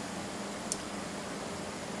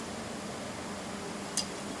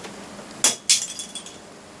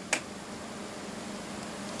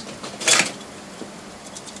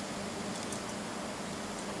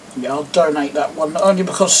 Yeah, I'll donate that one, only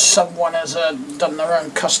because someone has done their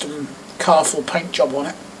own custom carful paint job on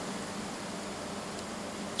it.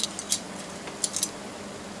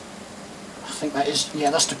 I think that is,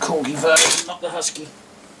 yeah, that's the Corgi version, not the Husky.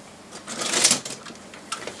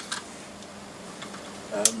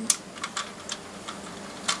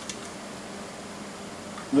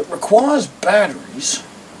 It requires batteries.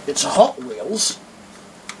 It's a Hot Wheels.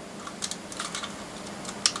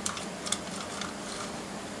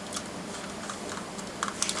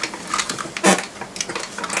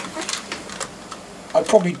 I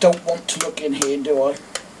probably don't want to look in here, do I?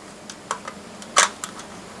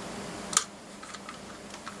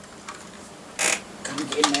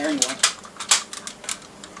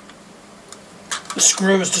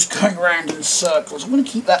 screw is just going around in circles. I'm going to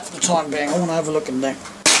keep that for the time being. I want to have a look in there.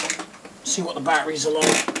 See what the batteries are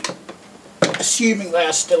like. Assuming they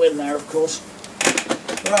are still in there, of course.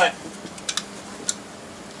 Right.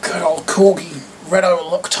 Good old Corgi Renault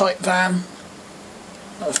Loctite van.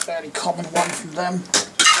 A fairly common one from them.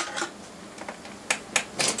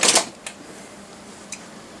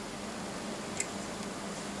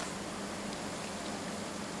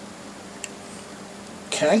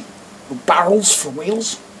 Okay, barrels for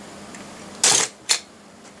wheels.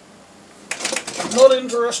 Not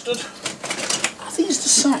interested. Are these the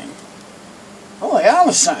same? Oh, they are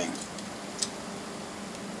the same.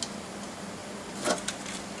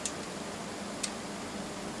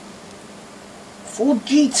 Ford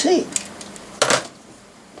GT.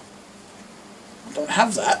 I don't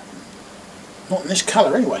have that. Not in this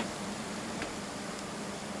colour anyway.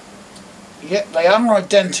 Yep, they are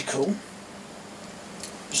identical.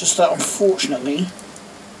 It's just that unfortunately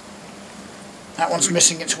that one's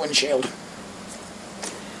missing its windshield.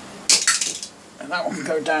 And that one can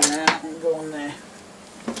go down there, that one can go on there.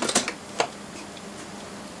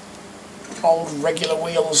 Old regular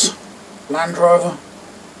wheels, Land Rover.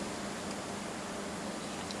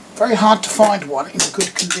 Very hard to find one in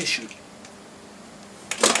good condition.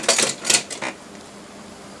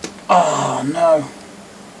 Oh no.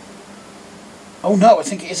 Oh no, I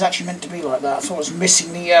think it is actually meant to be like that. I thought it was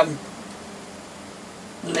missing the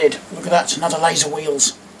lid. Look at that, it's another laser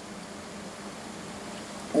wheels.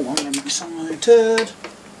 Oh, I'm going to make excited.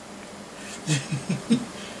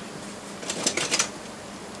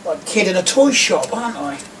 Like a kid in a toy shop, aren't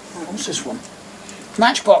I? Oh, what's this one?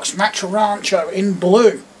 Matchbox Macho Rancho in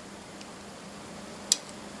blue.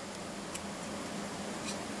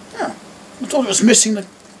 Yeah, I thought it was missing the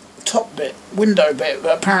top bit, window bit,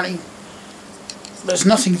 but apparently there's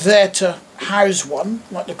nothing there to house one,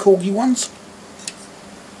 like the Corgi ones.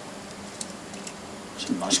 It's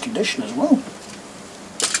in nice condition as well.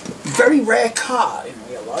 Very rare car in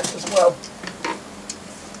real life as well.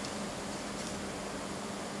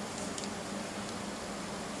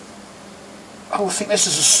 Oh, I think this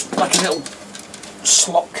is like a little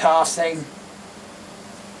slot car thing.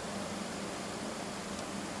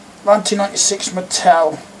 1996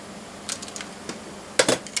 Mattel.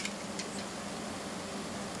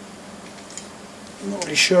 I'm not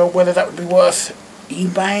really sure whether that would be worth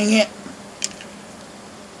eBaying it.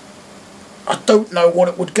 I don't know what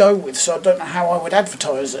it would go with, so I don't know how I would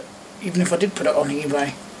advertise it, even if I did put it on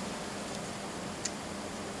eBay.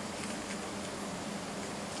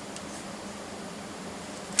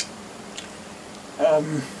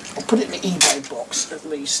 I'll put it in the eBay box at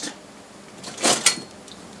least.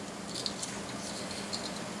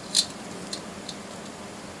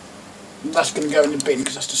 And that's going to go in the bin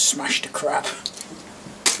because that's just smashed to crap.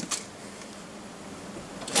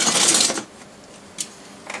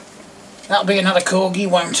 That'll be another Corgi,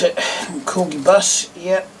 won't it? Corgi bus,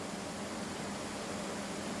 yep.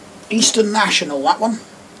 Eastern National, that one.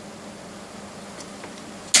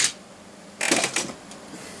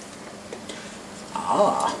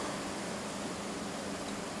 Ah.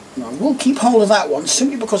 Now, we'll keep hold of that one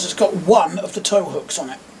simply because it's got one of the tow hooks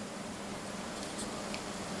on it.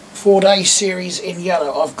 Ford A series in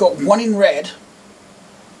yellow. I've got one in red.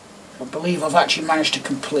 I believe I've actually managed to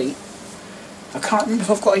complete. I can't remember if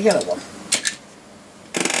I've got a yellow one.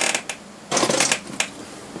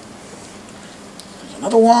 There's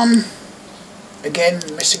another one. Again,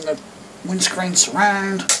 missing the windscreen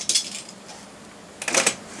surround.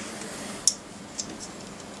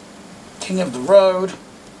 King of the road.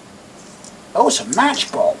 Oh, it's a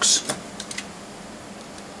Matchbox.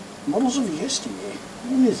 Models of yesteryear.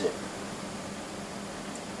 What is it?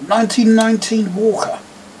 1919 Walker.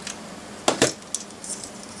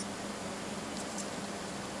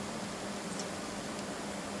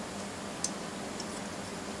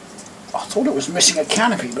 I thought it was missing a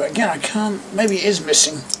canopy, but again I can't. Maybe it is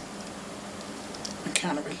missing a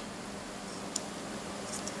canopy.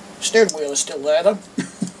 Steering wheel is still there though.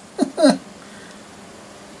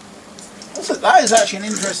 That is actually an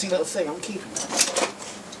interesting little thing. I'm keeping that.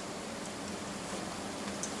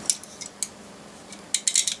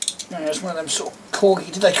 Yeah, it's one of them sort of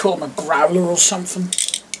Corgi. Did they call them a growler or something?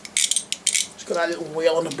 It's got that little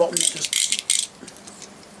wheel on the bottom. Just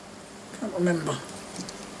can't remember.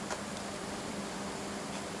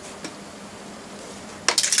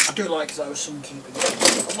 I do like those, so I'm keeping them.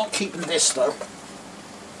 I'm not keeping this though.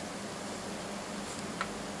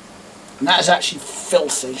 And that is actually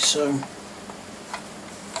filthy, so.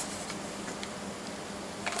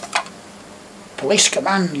 Police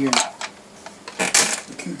command unit.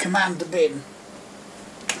 You can command the bin.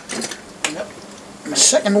 Yep. And a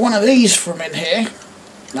second one of these from in here.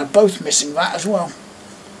 They're both missing that as well.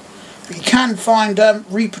 But you can find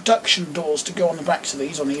reproduction doors to go on the backs of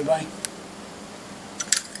these on eBay.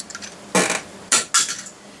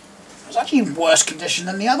 It's actually in worse condition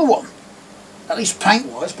than the other one. At least paint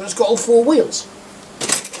wise, but it's got all 4 wheels.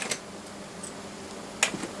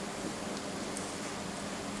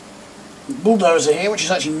 Bulldozer here, which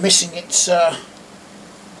is actually missing its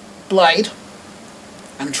blade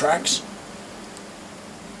and tracks.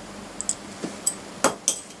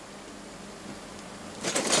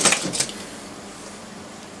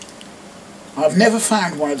 I've never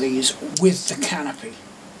found one of these with the canopy.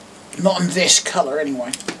 Not in this colour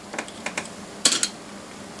anyway.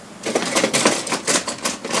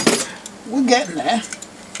 We're getting there.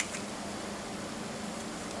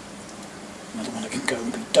 Another one that can go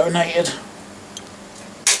and be donated.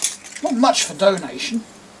 Not much for donation.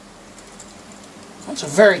 That's a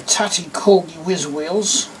very tatty Corgi Whiz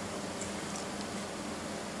wheels.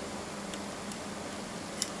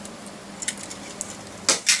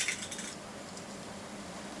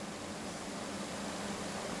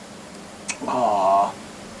 Ah,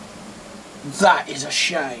 that is a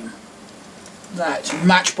shame. That's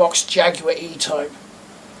Matchbox Jaguar E-Type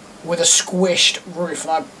with a squished roof,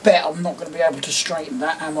 and I bet I'm not going to be able to straighten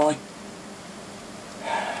that, am I?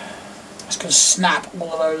 It's going to snap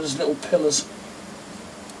all of those little pillars.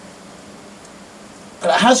 But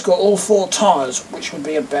it has got all 4 tyres, which would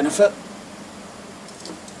be a benefit.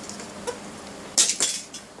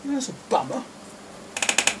 There's a bummer.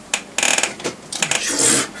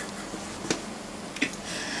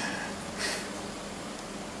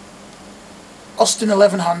 Austin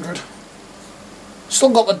 1100. Still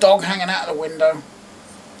got the dog hanging out of the window.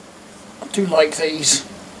 I do like these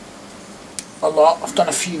a lot. I've done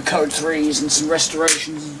a few Code 3s and some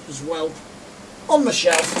restorations as well on the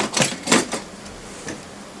shelf.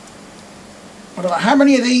 I don't know how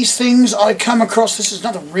many of these things I come across. This is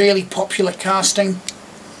another really popular casting.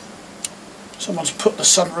 Someone's put the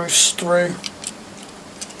sunroofs through.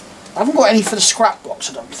 I haven't got any for the scrap box,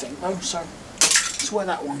 I don't think, though, so that's where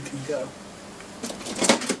that one can go.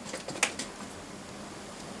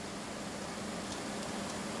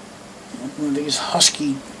 One of these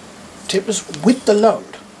Husky tippers with the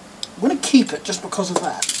load. I'm going to keep it just because of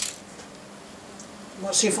that.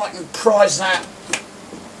 Let's see if I can prize that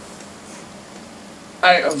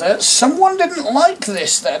out of there. Someone didn't like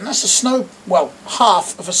this then. That's a snow, well,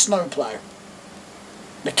 half of a snowplow.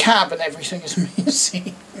 The cab and everything is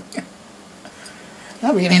missing.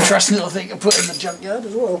 That'd be an interesting little thing to put in the junkyard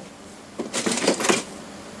as well.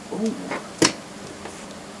 Ooh.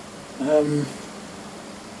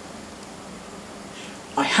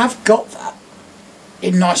 I have got that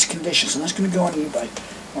in nice condition, so that's going to go on eBay.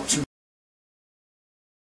 Got some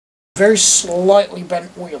very slightly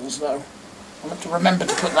bent wheels though. I'll have to remember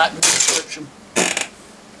to put that in the description.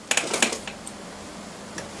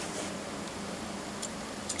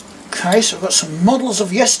 Okay, so I've got some models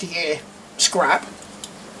of yesteryear scrap.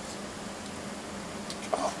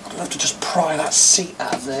 Oh, I'll have to just pry that seat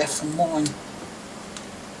out of there for mine.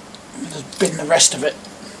 I'll just bin the rest of it.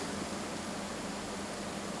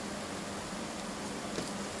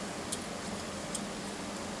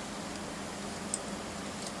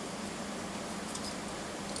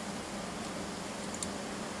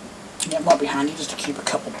 Yeah, it might be handy just to keep a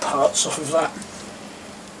couple parts off of that.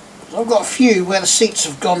 I've got a few where the seats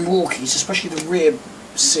have gone walkies, especially the rear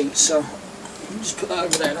seat, so I'll just put that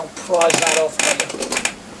over there and I'll prise that off later.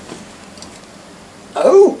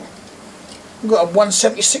 Oh! We've got a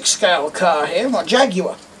 176 scale car here, we've got a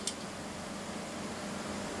Jaguar.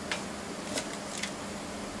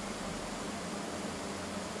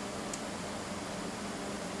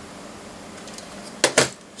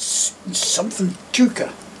 Something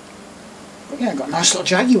Duca. Yeah, I've got a nice little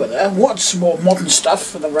Jaguar there. What some more modern stuff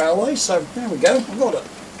for the railway, so there we go, I've got it.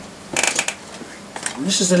 And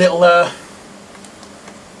this is the little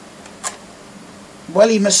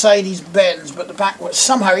Welly Mercedes Benz, but the back,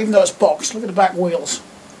 somehow, even though it's boxed, look at the back wheels.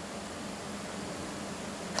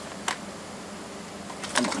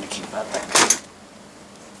 I'm not going to keep that there.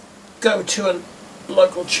 Go to a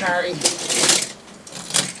local charity,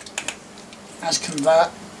 as can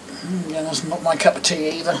that. Yeah, that's not my cup of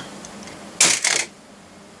tea either.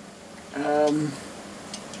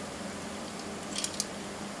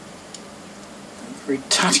 Very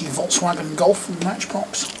tatty Volkswagen Golf from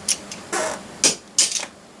Matchbox.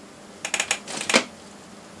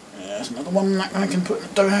 There's another one that I can put in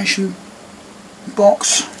the donation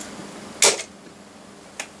box.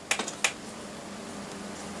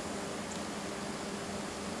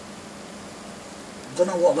 I don't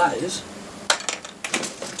know what that is.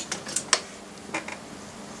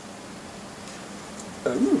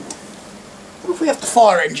 Ooh. What if we have the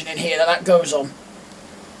fire engine in here that goes on?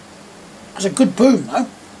 That's a good boom though.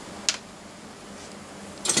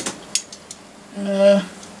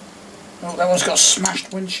 Oh, that one's got a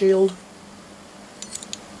smashed windshield.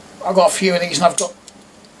 I've got a few of these, and I've got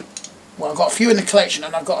a few in the collection,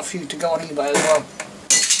 and I've got a few to go on eBay as well.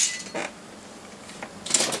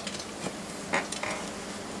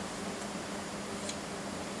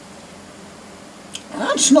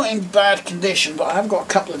 That's not in bad condition, but I have got a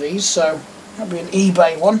couple of these, so that'll be an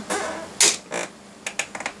eBay one.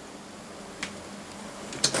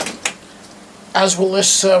 As will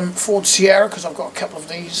this Ford Sierra, because I've got a couple of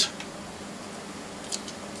these.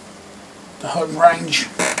 The home range.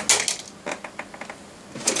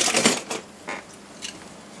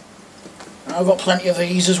 And I've got plenty of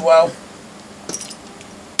these as well.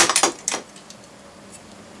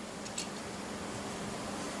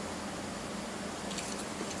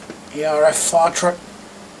 ERF fire truck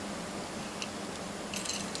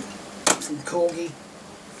from Corgi.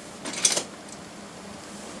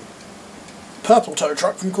 Purple tow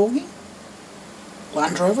truck from Corgi.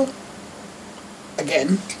 Land Rover.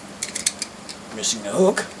 Again, missing the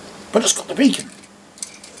hook, but it's got the beacon.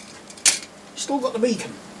 Still got the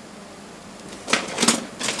beacon.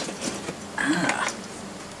 Ah.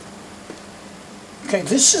 Okay,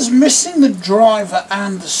 this is missing the driver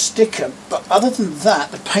and the sticker, but other than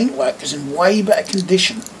that, the paintwork is in way better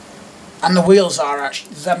condition. And the wheels are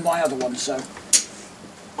actually than my other one, so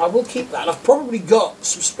I will keep that. I've probably got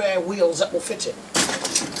some spare wheels that will fit it.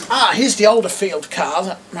 Ah, here's the older field car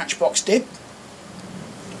that Matchbox did.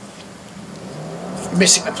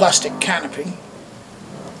 Missing the plastic canopy.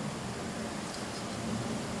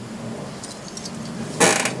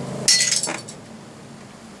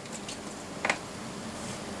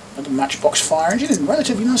 And the Matchbox fire engine in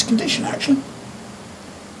relatively nice condition, actually.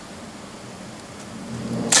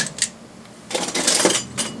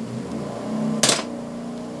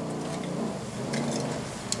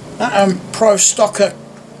 That Pro Stocker,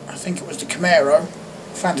 I think it was the Camaro,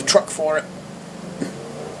 found a truck for it.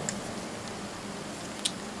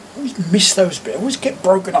 I always miss those bits, I always get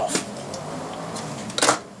broken off.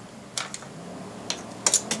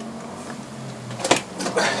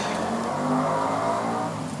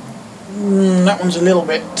 That one's a little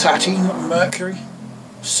bit tatty, not Mercury,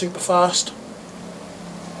 super fast.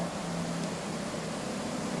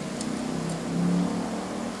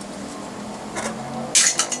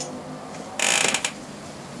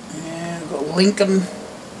 Yeah, we've got Lincoln.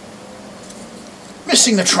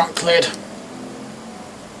 Missing the trunk lid.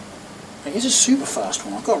 It is a super fast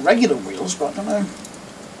one. I've got regular wheels, but I don't know.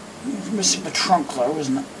 It's missing the trunk though,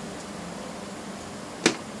 isn't it?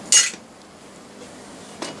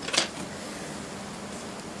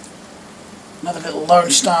 Another little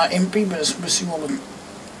Lone Star Impy, but it's missing all the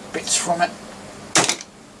bits from it.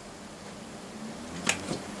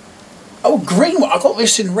 Oh, green one. I got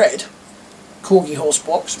this in red. Corgi horse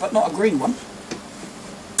box, but not a green one.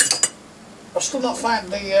 I've still not found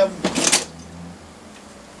the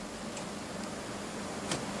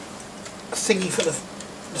thingy for the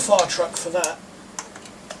fire truck for that.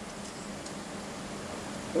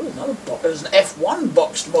 Oh, another box. There's an F1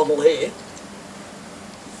 boxed model here.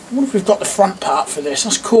 I wonder if we've got the front part for this.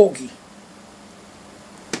 That's Corgi.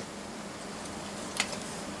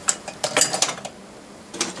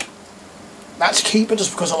 That's keeper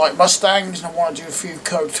just because I like Mustangs and I want to do a few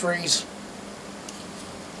Code 3s.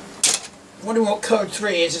 Wondering what Code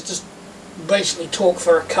 3 is. It's just basically talk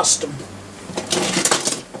for a custom.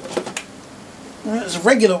 There's a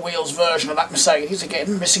regular wheels version of that Mercedes,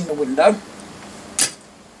 again missing the window.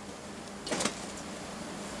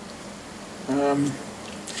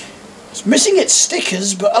 It's missing its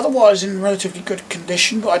stickers, but otherwise in relatively good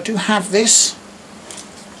condition. But I do have this.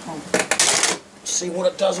 I'll see what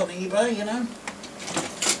it does on eBay, you know.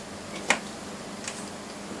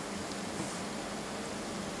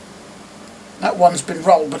 That one's been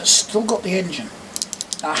rolled, but it's still got the engine.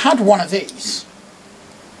 Now, I had one of these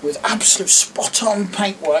with absolute spot-on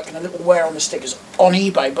paintwork and a little wear on the stickers on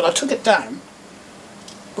eBay, but I took it down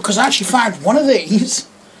because I actually found one of these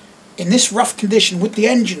in this rough condition with the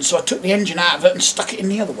engine, so I took the engine out of it and stuck it in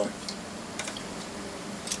the other one.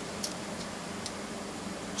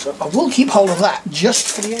 So I will keep hold of that just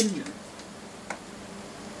for the engine.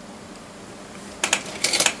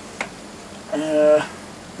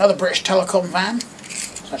 Another British Telecom van.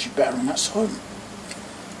 It's actually better on that side.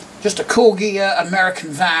 Just a Corgi American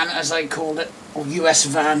van, as they called it, or US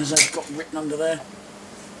van, as they've got written under there.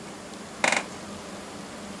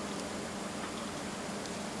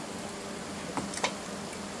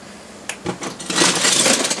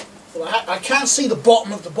 Well, I can see the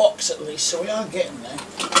bottom of the box at least, so we are getting there.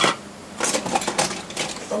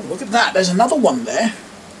 Oh, look at that, there's another one there.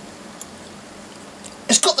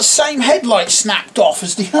 It's got the same headlight snapped off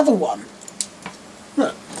as the other one.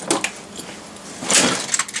 Look.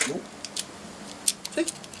 See?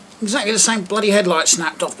 Exactly the same bloody headlight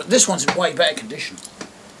snapped off, but this one's in way better condition.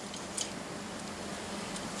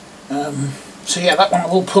 So yeah, that one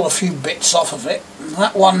will pull a few bits off of it.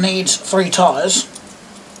 That one needs 3 tyres.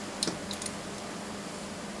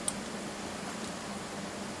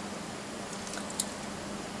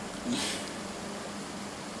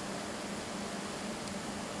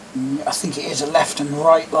 I think it is a left and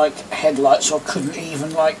right like headlight, so I couldn't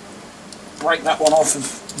even like break that one off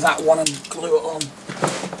of that one and glue it on.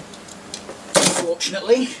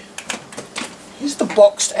 Unfortunately, here's the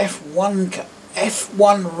boxed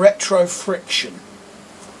F1 retro friction.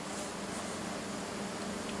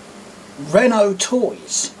 Renault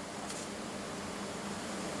toys.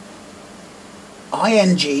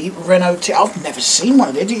 ING Renault. I've never seen one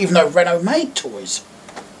of these. I didn't even know Renault made toys.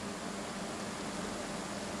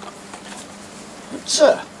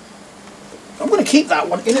 Sir, I'm going to keep that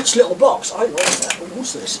one in its little box. I like that.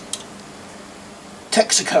 What's this?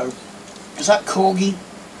 Texaco. Is that Corgi?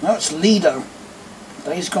 No, it's Lido.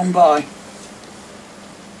 Days gone by.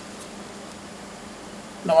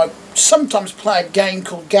 Now, I sometimes play a game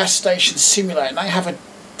called Gas Station Simulator, and I have a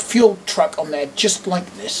fuel truck on there just like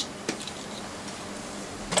this.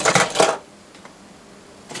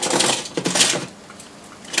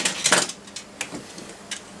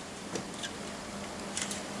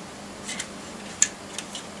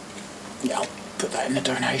 Yeah, I'll put that in the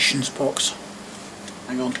donations box.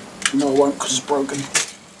 Hang on. No, I won't because it's broken.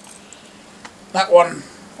 That one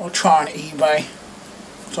I'll try on eBay.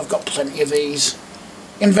 So I've got plenty of these.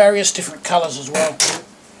 In various different colours as well.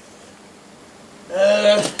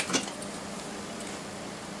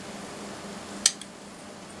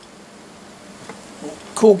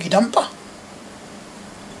 Corgi dumper.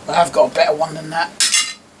 I have got a better one than that.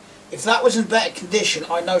 If that was in better condition,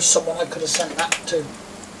 I know someone I could have sent that to.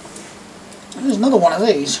 And there's another one of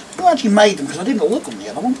these. Who actually made them? Because I didn't look on the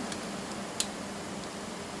other one.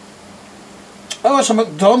 Oh, it's a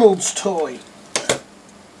McDonald's toy.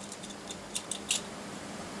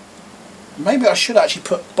 Maybe I should actually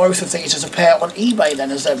put both of these as a pair on eBay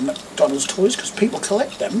then as their McDonald's toys, because people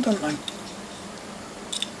collect them, don't they?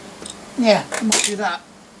 Yeah, I might do that.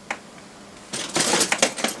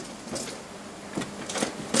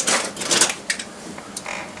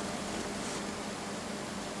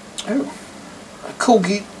 Oh, a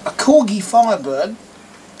Corgi Firebird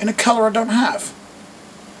in a colour I don't have.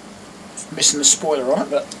 Just missing the spoiler on it,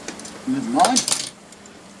 but never mind.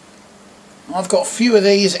 I've got a few of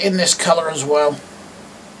these in this colour as well,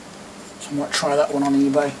 so I might try that one on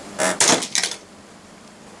eBay.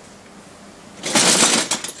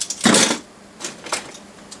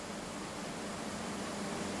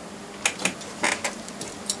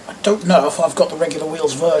 I don't know if I've got the regular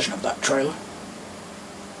wheels version of that trailer,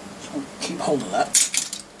 so I'll keep hold of that.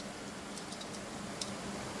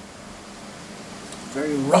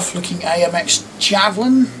 Very rough looking AMX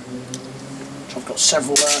Javelin, which I've got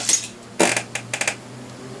several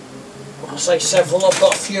when I say several, I've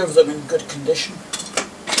got a few of them in good condition.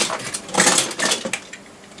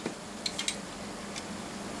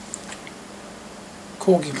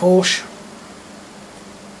 Corgi Porsche.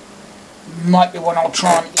 Might be one I'll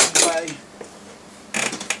try on eBay.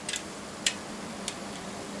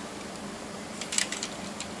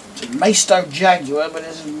 It's a Maisto Jaguar, but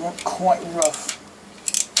it's not quite rough.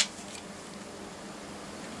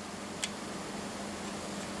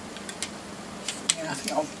 Yeah, I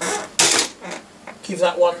think I'll give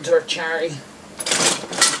that one to a charity.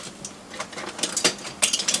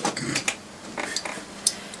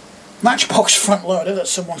 Matchbox front loader that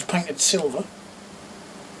someone's painted silver.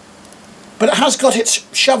 But it has got its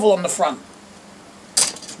shovel on the front.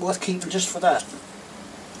 It's worth keeping just for that.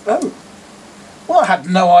 Oh. Well, I had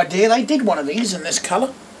no idea they did one of these in this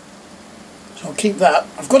colour. So I'll keep that.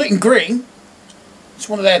 I've got it in green. It's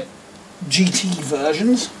one of their GT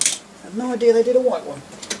versions. I had no idea they did a white one.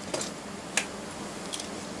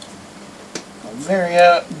 A very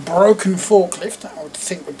broken forklift that I would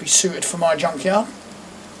think would be suited for my junkyard.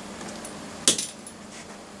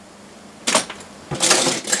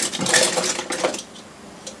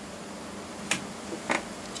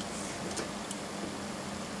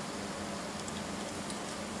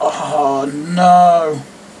 Oh no,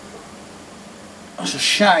 that's a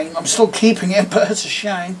shame. I'm still keeping it, but it's a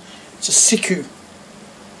shame. It's a Siku,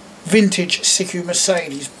 vintage Siku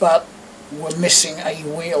Mercedes, but we're missing a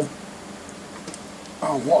wheel.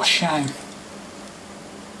 Oh, what a shame.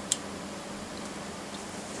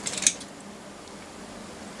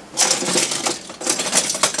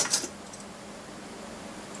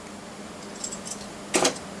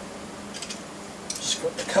 Just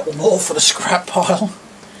got a couple more for the scrap pile.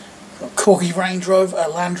 Got Corgi Range Rover,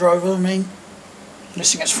 Land Rover, I mean.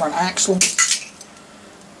 Missing its front axle.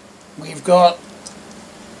 We've got...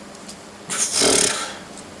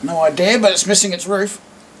 no idea, but it's missing its roof.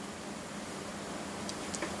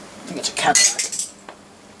 I think it's a Cadillac.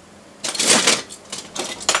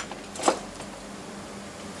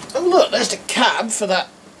 Oh look, there's the cab for that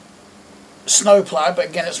snowplow, but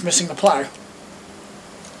again it's missing the plough.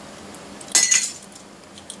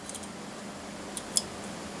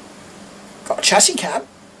 Got a chassis cab.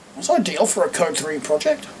 That's ideal for a Code 3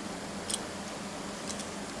 project.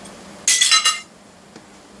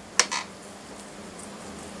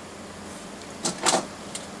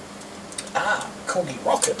 Corgi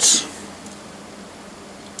rockets.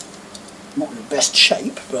 Not in the best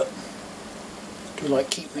shape, but I do like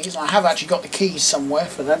keeping these. I have actually got the keys somewhere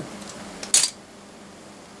for them.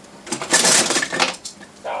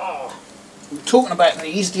 We were talking about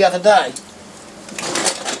these the other day.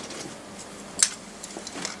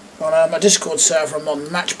 On my Discord server, I'm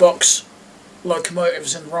on Matchbox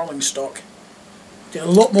locomotives and rolling stock. Did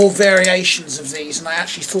a lot more variations of these, and I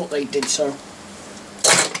actually thought they did so.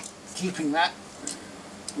 Keeping that.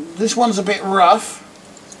 This one's a bit rough.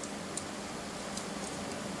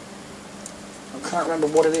 I can't remember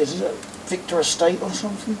what it is. Is it Victor Estate or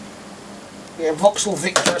something? Yeah, Vauxhall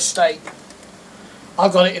Victor Estate. I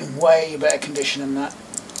got it in way better condition than that.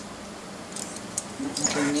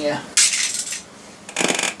 Yeah.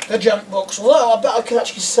 The junk box. Although I bet I could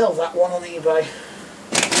actually sell that one on eBay.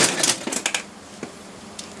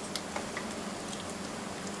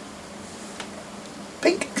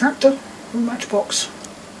 Pink tractor from Matchbox.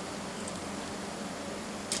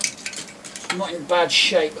 Not in bad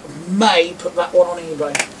shape. May put that one on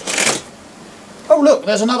eBay. Oh look,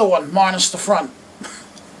 there's another one minus the front.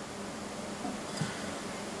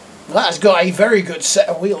 Well, that has got a very good set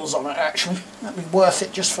of wheels on it actually. That'd be worth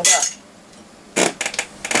it just for that.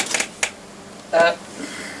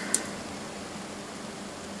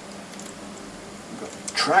 Got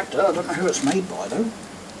a tractor. I don't know who it's made by though.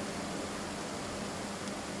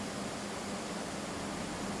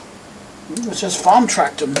 Ooh, it says farm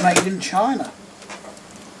tractor made in China.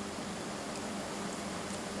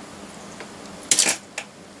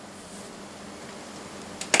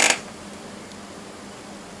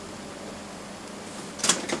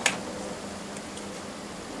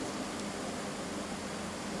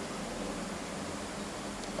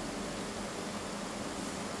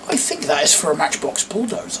 I think that is for a Matchbox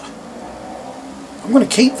bulldozer. I'm going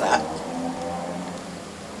to keep that.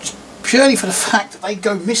 Purely for the fact that they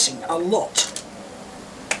go missing a lot.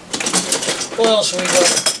 What else have we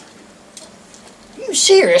got? Are you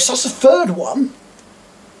serious? That's the third one?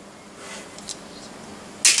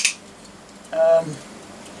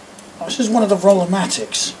 Oh, this is one of the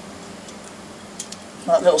Rollermatics.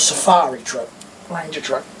 That little safari truck, Ranger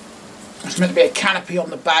truck. It's meant to be a canopy on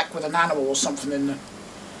the back with an animal or something in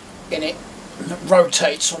it that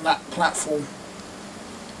rotates on that platform.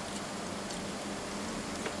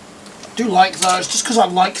 I do like those just because I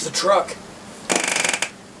like the truck.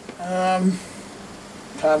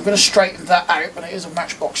 Okay, I'm going to straighten that out, but it is a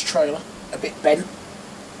Matchbox trailer, a bit bent,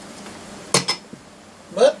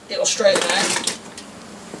 but it'll straighten out.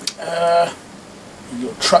 A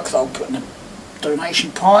little truck that I'll put in a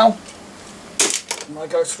donation pile when I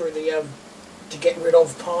go through the to get rid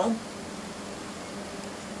of pile.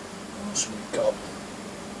 What else have we got?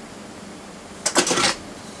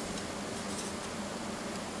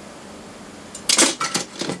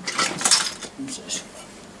 What's this?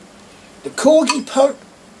 The Corgi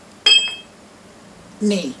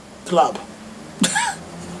Knee Club.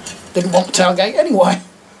 Didn't want the tailgate anyway.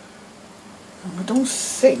 I don't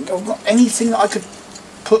think I've got anything that I could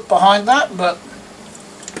put behind that, but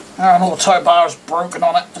and all the tow bar is broken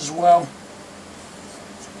on it as well.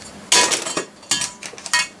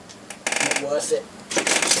 Not worth it.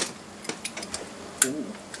 Ooh.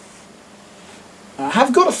 I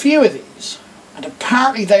have got a few of these, and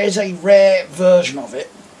apparently there is a rare version of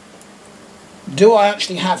it. Do I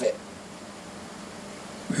actually have it?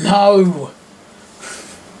 No.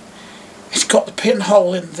 It's got the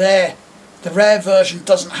pinhole in there. The rare version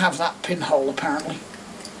doesn't have that pinhole apparently.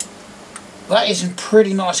 That is in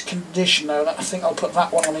pretty nice condition though. I think I'll put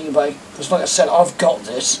that one on eBay. Because like I said, I've got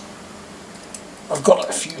this. I've got it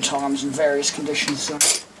a few times in various conditions. So.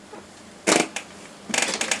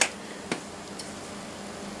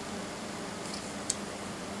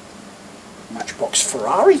 Matchbox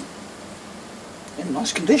Ferrari. In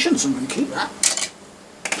nice condition, so I'm going to keep that.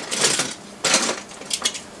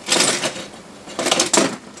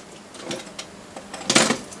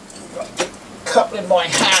 I've got a couple in my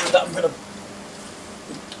hand that I'm going to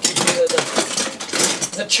give you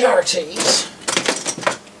the charities.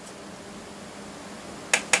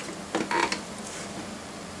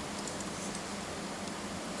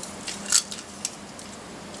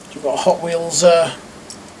 We've got a Hot Wheels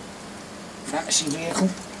fantasy vehicle.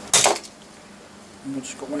 And we've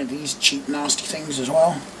just got one of these cheap nasty things as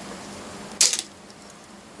well.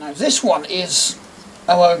 Now this one is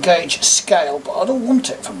 00 gauge scale, but I don't want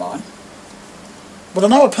it for mine. But I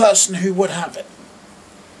know a person who would have it,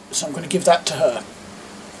 so I'm going to give that to her.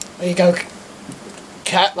 There you go,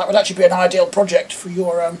 Kat. That would actually be an ideal project for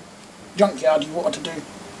your junkyard you wanted to do.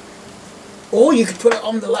 Or you could put it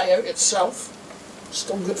on the layout itself.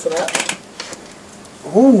 Still good for that.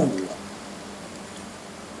 Ooh.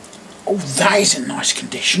 Oh, that is in nice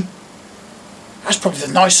condition. That's probably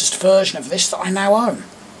the nicest version of this that I now own.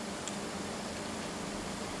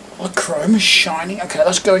 All the chrome is shiny. Okay,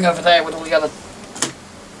 that's going over there with all the other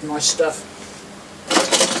nice stuff.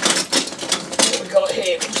 What we got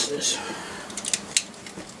here? What's this?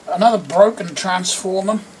 Another broken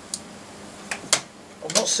transformer.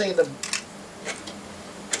 I'm not seeing the...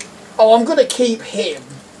 Oh, I'm going to keep him.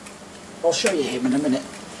 I'll show you him in a minute.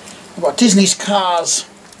 I've got Disney's Cars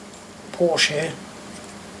Porsche here.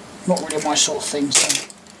 Not really my sort of thing, so.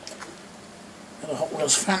 Another Hot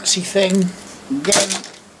Wheels fancy thing. Again,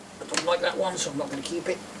 I don't like that one, so I'm not going to keep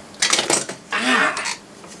it. Ah!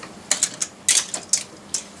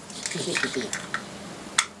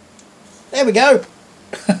 There we go.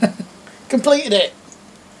 Completed it.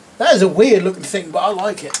 That is a weird looking thing, but I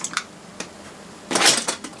like it.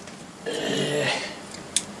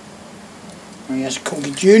 Here's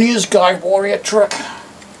Corgi Junior's Guy Warrior truck.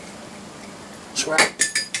 Swag.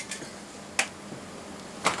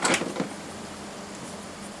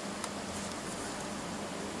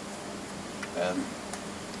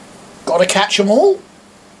 Gotta catch them all.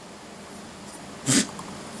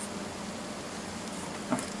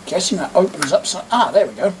 I'm guessing that opens up some. Ah, there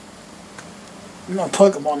we go. There's no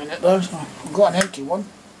Pokemon in it though, so I've got an empty one.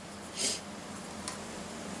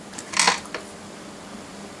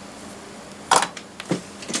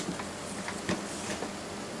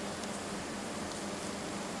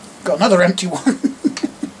 Got another empty one.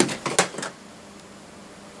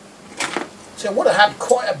 So I would have had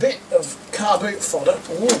quite a bit of car boot fodder.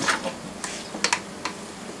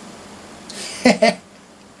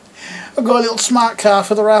 I've got a little smart car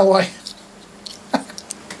for the railway.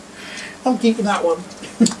 I'm keeping that one.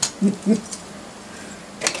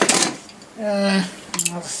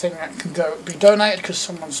 Another thing that can be donated because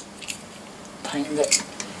someone's painted it.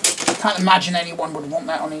 I can't imagine anyone would want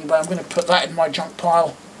that on eBay. I'm going to put that in my junk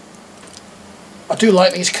pile. I do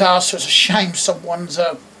like these cars, so it's a shame someone's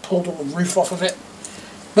pulled all the roof off of it.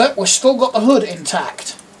 But we've still got the hood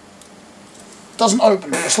intact. Doesn't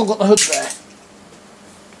open, but we've still got the hood there.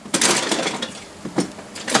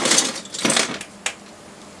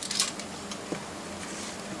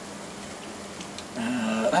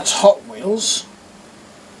 That's Hot Wheels.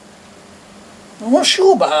 I'm not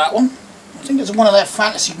sure about that one. I think it's one of their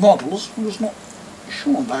fantasy models. I'm just not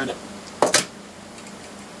sure about it.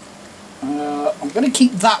 I'm going to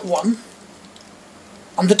keep that one.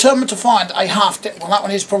 I'm determined to find a half dip. Well, that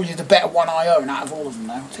one is probably the better one I own out of all of them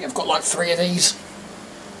now. I think I've got like 3 of these.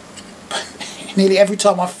 Nearly every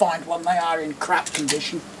time I find one, they are in crap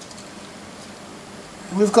condition.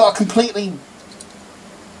 We've got a completely,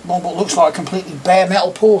 well, what looks like a completely bare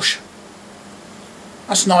metal Porsche.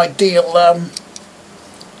 That's an ideal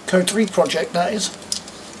Code 3 project, that is.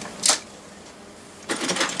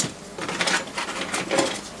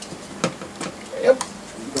 Yep,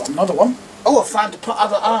 we've got another one. Oh, I found the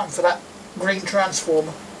other arm for that green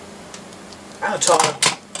transformer. And a tyre.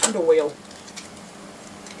 And a wheel.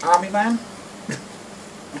 Army man.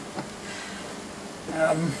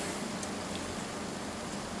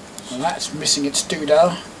 So that's missing its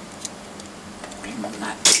doodah. Put him on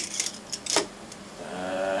that.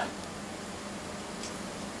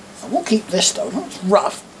 I will keep this though. It's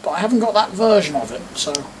rough, but I haven't got that version of it,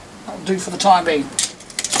 so that'll do for the time being.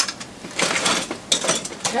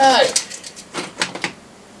 Okay.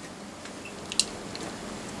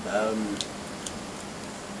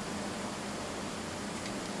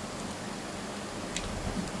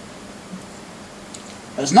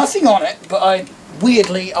 There's nothing on it, but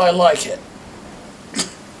weirdly I like it.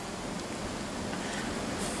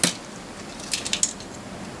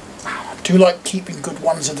 I do like keeping good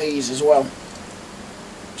ones of these as well.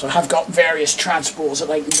 So I have got various transports that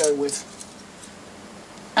they can go with.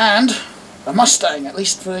 And a Mustang, at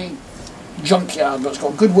least for the junkyard, but it's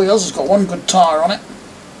got good wheels, it's got one good tyre on it.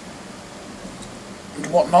 And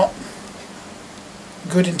whatnot.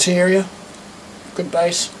 Good interior. Good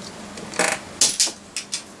base.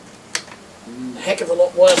 Heck of a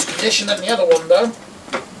lot worse condition than the other one though.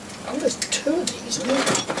 Oh, there's two of these, isn't there?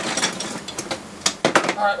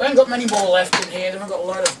 Alright, we haven't got many more left in here, then we've got a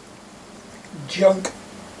load of junk.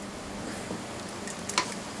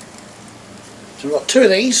 So we've got two of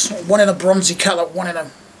these, one in a bronzy colour, one in a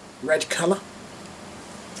red colour.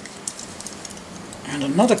 And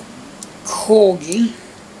another Corgi.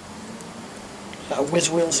 Whiz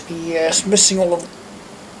wheels, yes, missing all of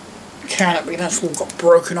the canopy, that's all got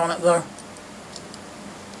broken on it though.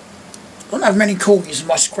 I don't have many Corgis in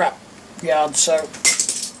my scrap yard, so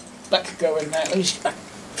that could go in there. At least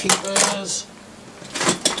keep those.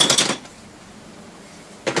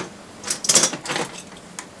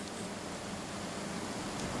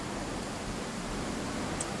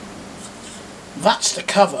 That's the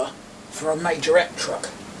cover for a majorette truck.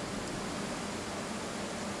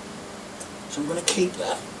 So I'm going to keep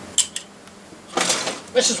that.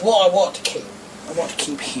 This is what I want to keep. I want to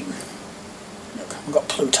keep him. Look, I've got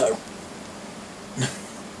Pluto. I'm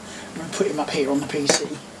going to put him up here on the PC.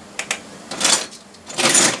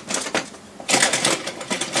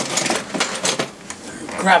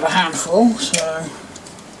 Grab a handful, so...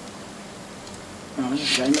 Oh, it's a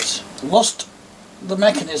shame, it's lost the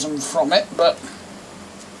mechanism from it, but...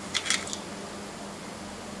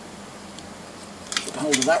 Get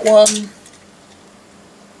hold of that one.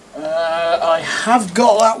 I have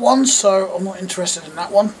got that one, so I'm not interested in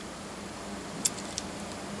that one.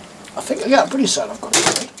 I think, yeah, I'm pretty certain I've got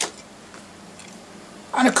it.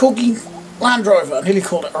 And a Corgi Land Rover. I nearly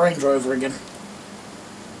called it a Range Rover again.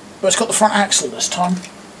 But it's got the front axle this time.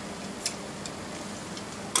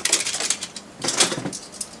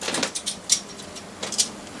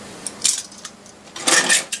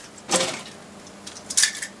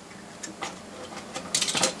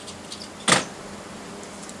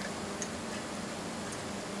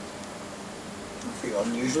 A few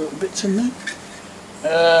unusual little bits in there.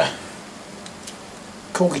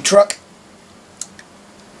 Corgi truck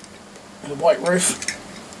with a white roof.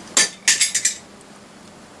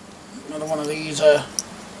 Another one of these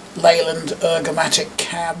Leyland ergomatic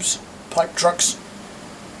cabs, pipe trucks,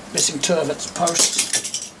 missing two of its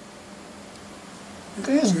posts.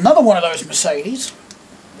 Okay, here's another one of those Mercedes,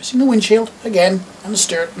 missing the windshield again, and the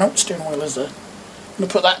steering wheel is there. I'm going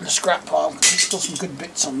to put that in the scrap pile because there's still some good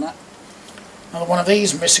bits on that. Another one of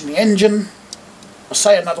these, missing the engine. I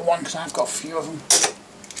say another one because I've got a few of them.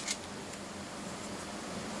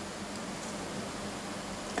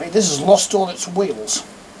 Okay, this has lost all its wheels.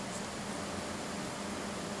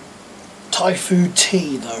 Typhoon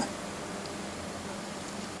T though.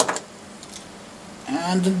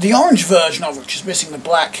 And the orange version of it, which is missing the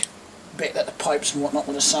black bit that the pipes and whatnot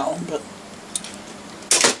would have sat on, but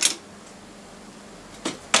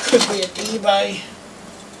could be an eBay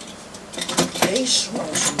case. What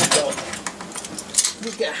else have we got?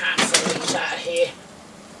 We'll get a handful of these out of here.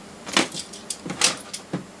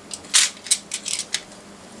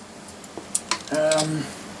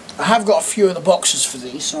 I have got a few of the boxes for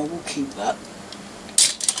these, so I will keep that.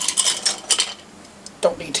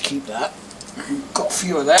 Don't need to keep that. Got a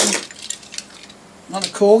few of them. Another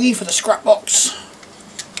Corgi for the scrap box.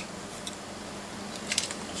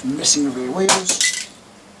 Some missing the rear wheels.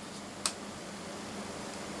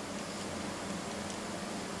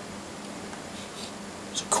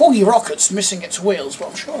 So Corgi Rocket's missing its wheels, but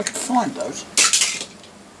I'm sure I could find those.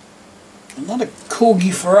 Another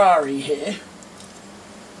Corgi Ferrari here,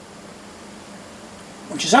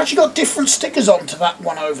 which has actually got different stickers on to that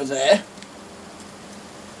one over there.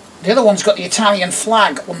 The other one's got the Italian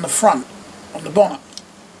flag on the front, on the bonnet,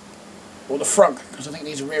 or the front, because I think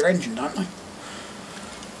these are rear engine, don't they?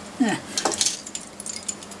 Yeah.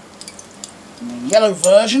 And the yellow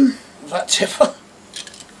version of that tipper.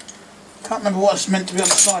 Can't remember what's meant to be on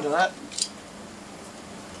the side of that.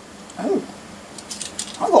 Oh,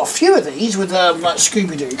 I've got a few of these with like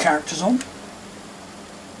Scooby-Doo characters on.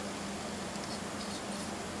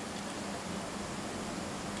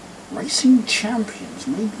 Racing Champions,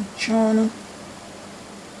 made in China.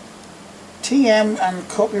 TM and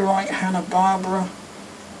copyright Hanna-Barbera.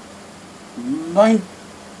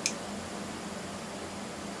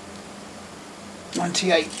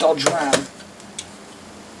 98 Dodge Ram.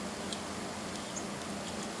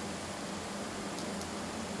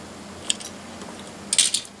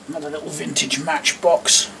 Another little vintage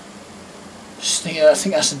Matchbox. I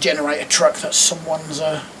think that's the generator truck that someone's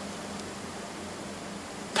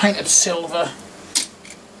painted silver.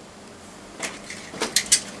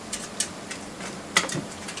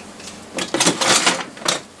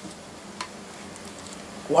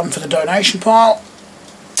 One for the donation pile.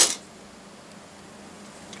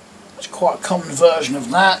 It's quite a common version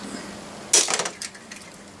of that.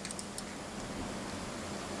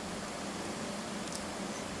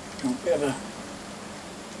 A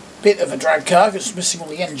bit of a drag car because it's missing all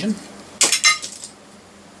the engine.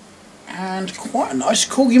 And quite a nice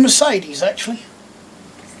Corgi Mercedes actually.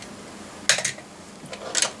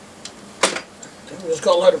 It's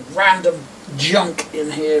got a load of random junk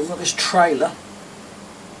in here. We've got this trailer.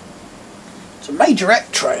 It's a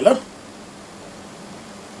majorette trailer.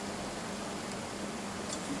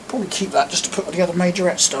 Probably keep that just to put with the other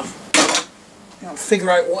majorette stuff. I'll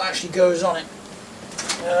figure out what actually goes on it.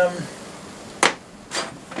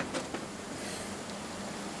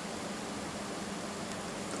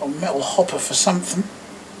 Got a metal hopper for something.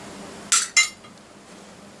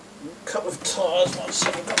 A couple of tyres. Once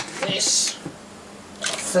I've got this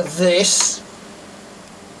for this,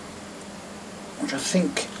 which I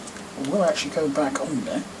think will actually go back on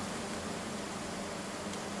there.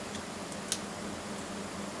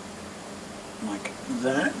 Like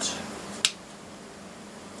that.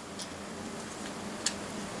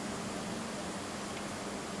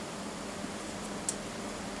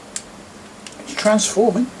 It's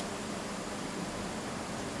transforming.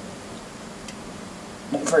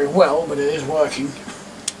 Not very well, but it is working.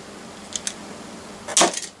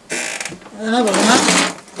 And other than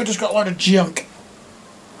that, we've just got a load of junk.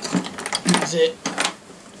 That's it.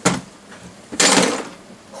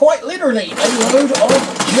 Quite literally, a load of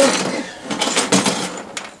junk.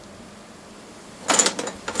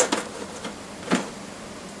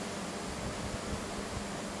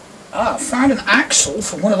 I found an axle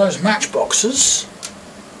from one of those Matchboxes.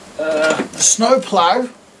 The snow plough.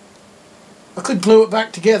 I could glue it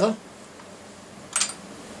back together.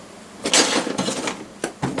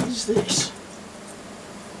 What is this?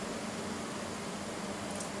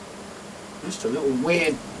 Just a little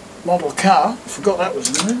weird model car. I forgot that was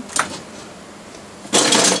in there.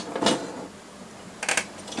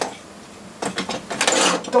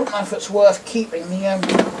 Don't know if it's worth keeping the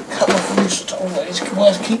couple of loose tyres. Oh, it's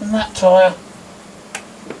worth keeping that tyre.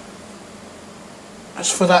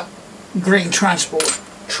 That's for that green transport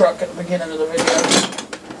truck at the beginning of the video.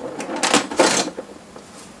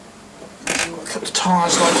 A couple of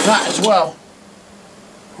tyres like that as well.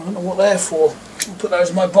 I don't know what they're for. I'll put those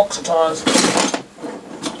in my boxer tyres.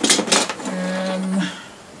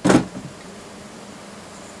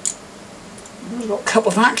 I've got a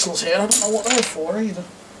couple of axles here. I don't know what they're for either.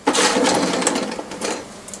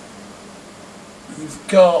 We've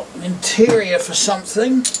got an interior for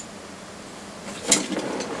something.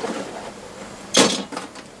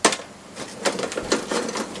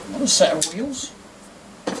 Another set of wheels.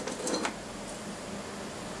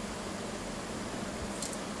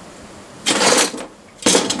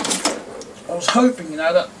 I was hoping, you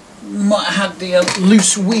know, that might have had the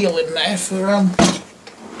loose wheel in there for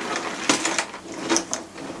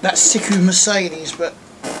that Siku Mercedes, but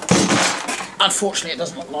unfortunately it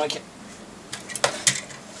doesn't look like it.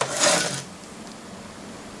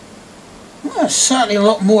 Well, there's certainly a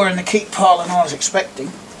lot more in the keep pile than I was expecting.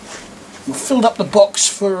 We've filled up the box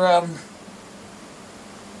for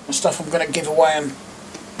the stuff I'm going to give away and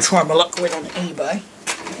try my luck with on eBay.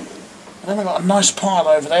 And then I've got a nice pile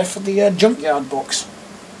over there for the junkyard box.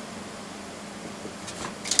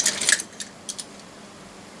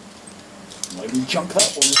 I'll even junk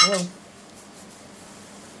that one as well.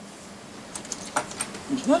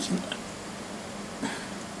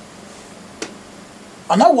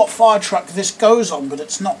 I know what fire truck this goes on, but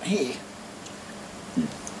it's not here.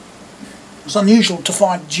 It's unusual to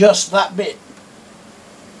find just that bit.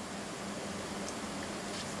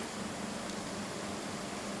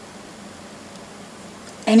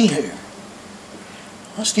 Anywho,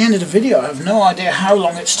 that's the end of the video. I have no idea how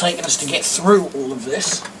long it's taken us to get through all of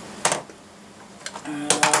this.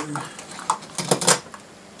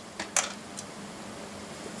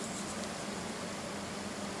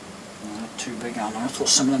 Too big on there. I thought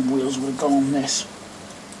some of them wheels would have gone on this.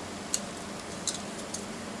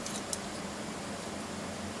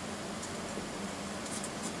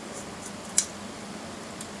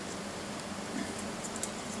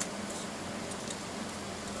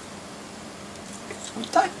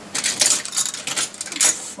 Like that.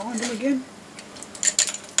 Find them again.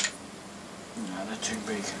 No, they're too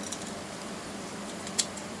big.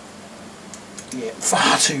 Yeah,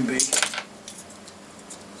 far too big.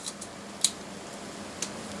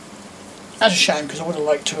 That's a shame, because I would have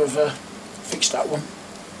liked to have fixed that one.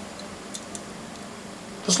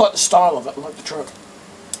 Just like the style of it, I like the truck.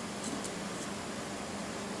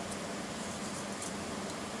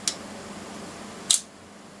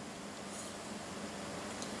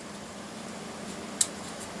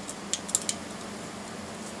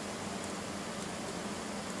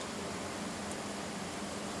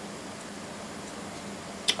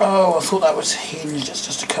 Oh, I thought that was hinged, it's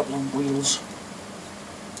just a couple of wheels.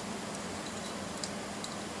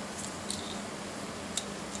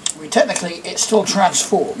 I mean, technically it still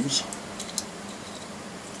transforms.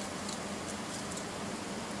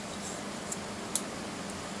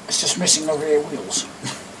 It's just missing the rear wheels.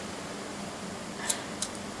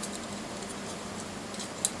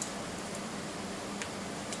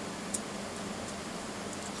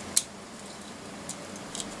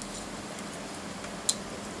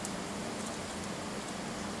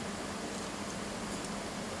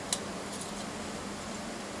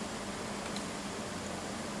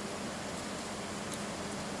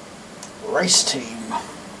 Race team.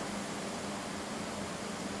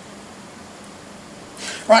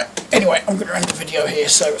 Right, anyway, I'm going to end the video here,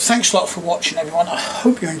 so thanks a lot for watching, everyone. I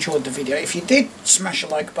hope you enjoyed the video. If you did, smash a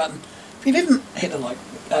like button. If you didn't, hit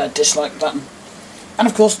the dislike button. And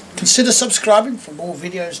of course, consider subscribing for more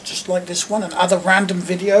videos just like this one and other random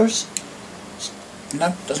videos. You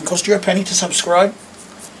know, doesn't cost you a penny to subscribe.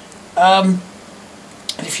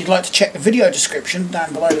 And if you'd like to check the video description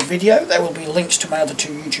down below the video, there will be links to my other 2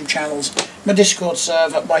 YouTube channels, my Discord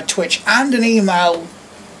server, my Twitch, and an email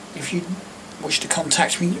if you wish to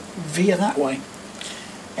contact me via that way.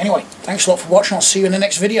 Anyway, thanks a lot for watching. I'll see you in the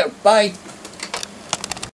next video. Bye!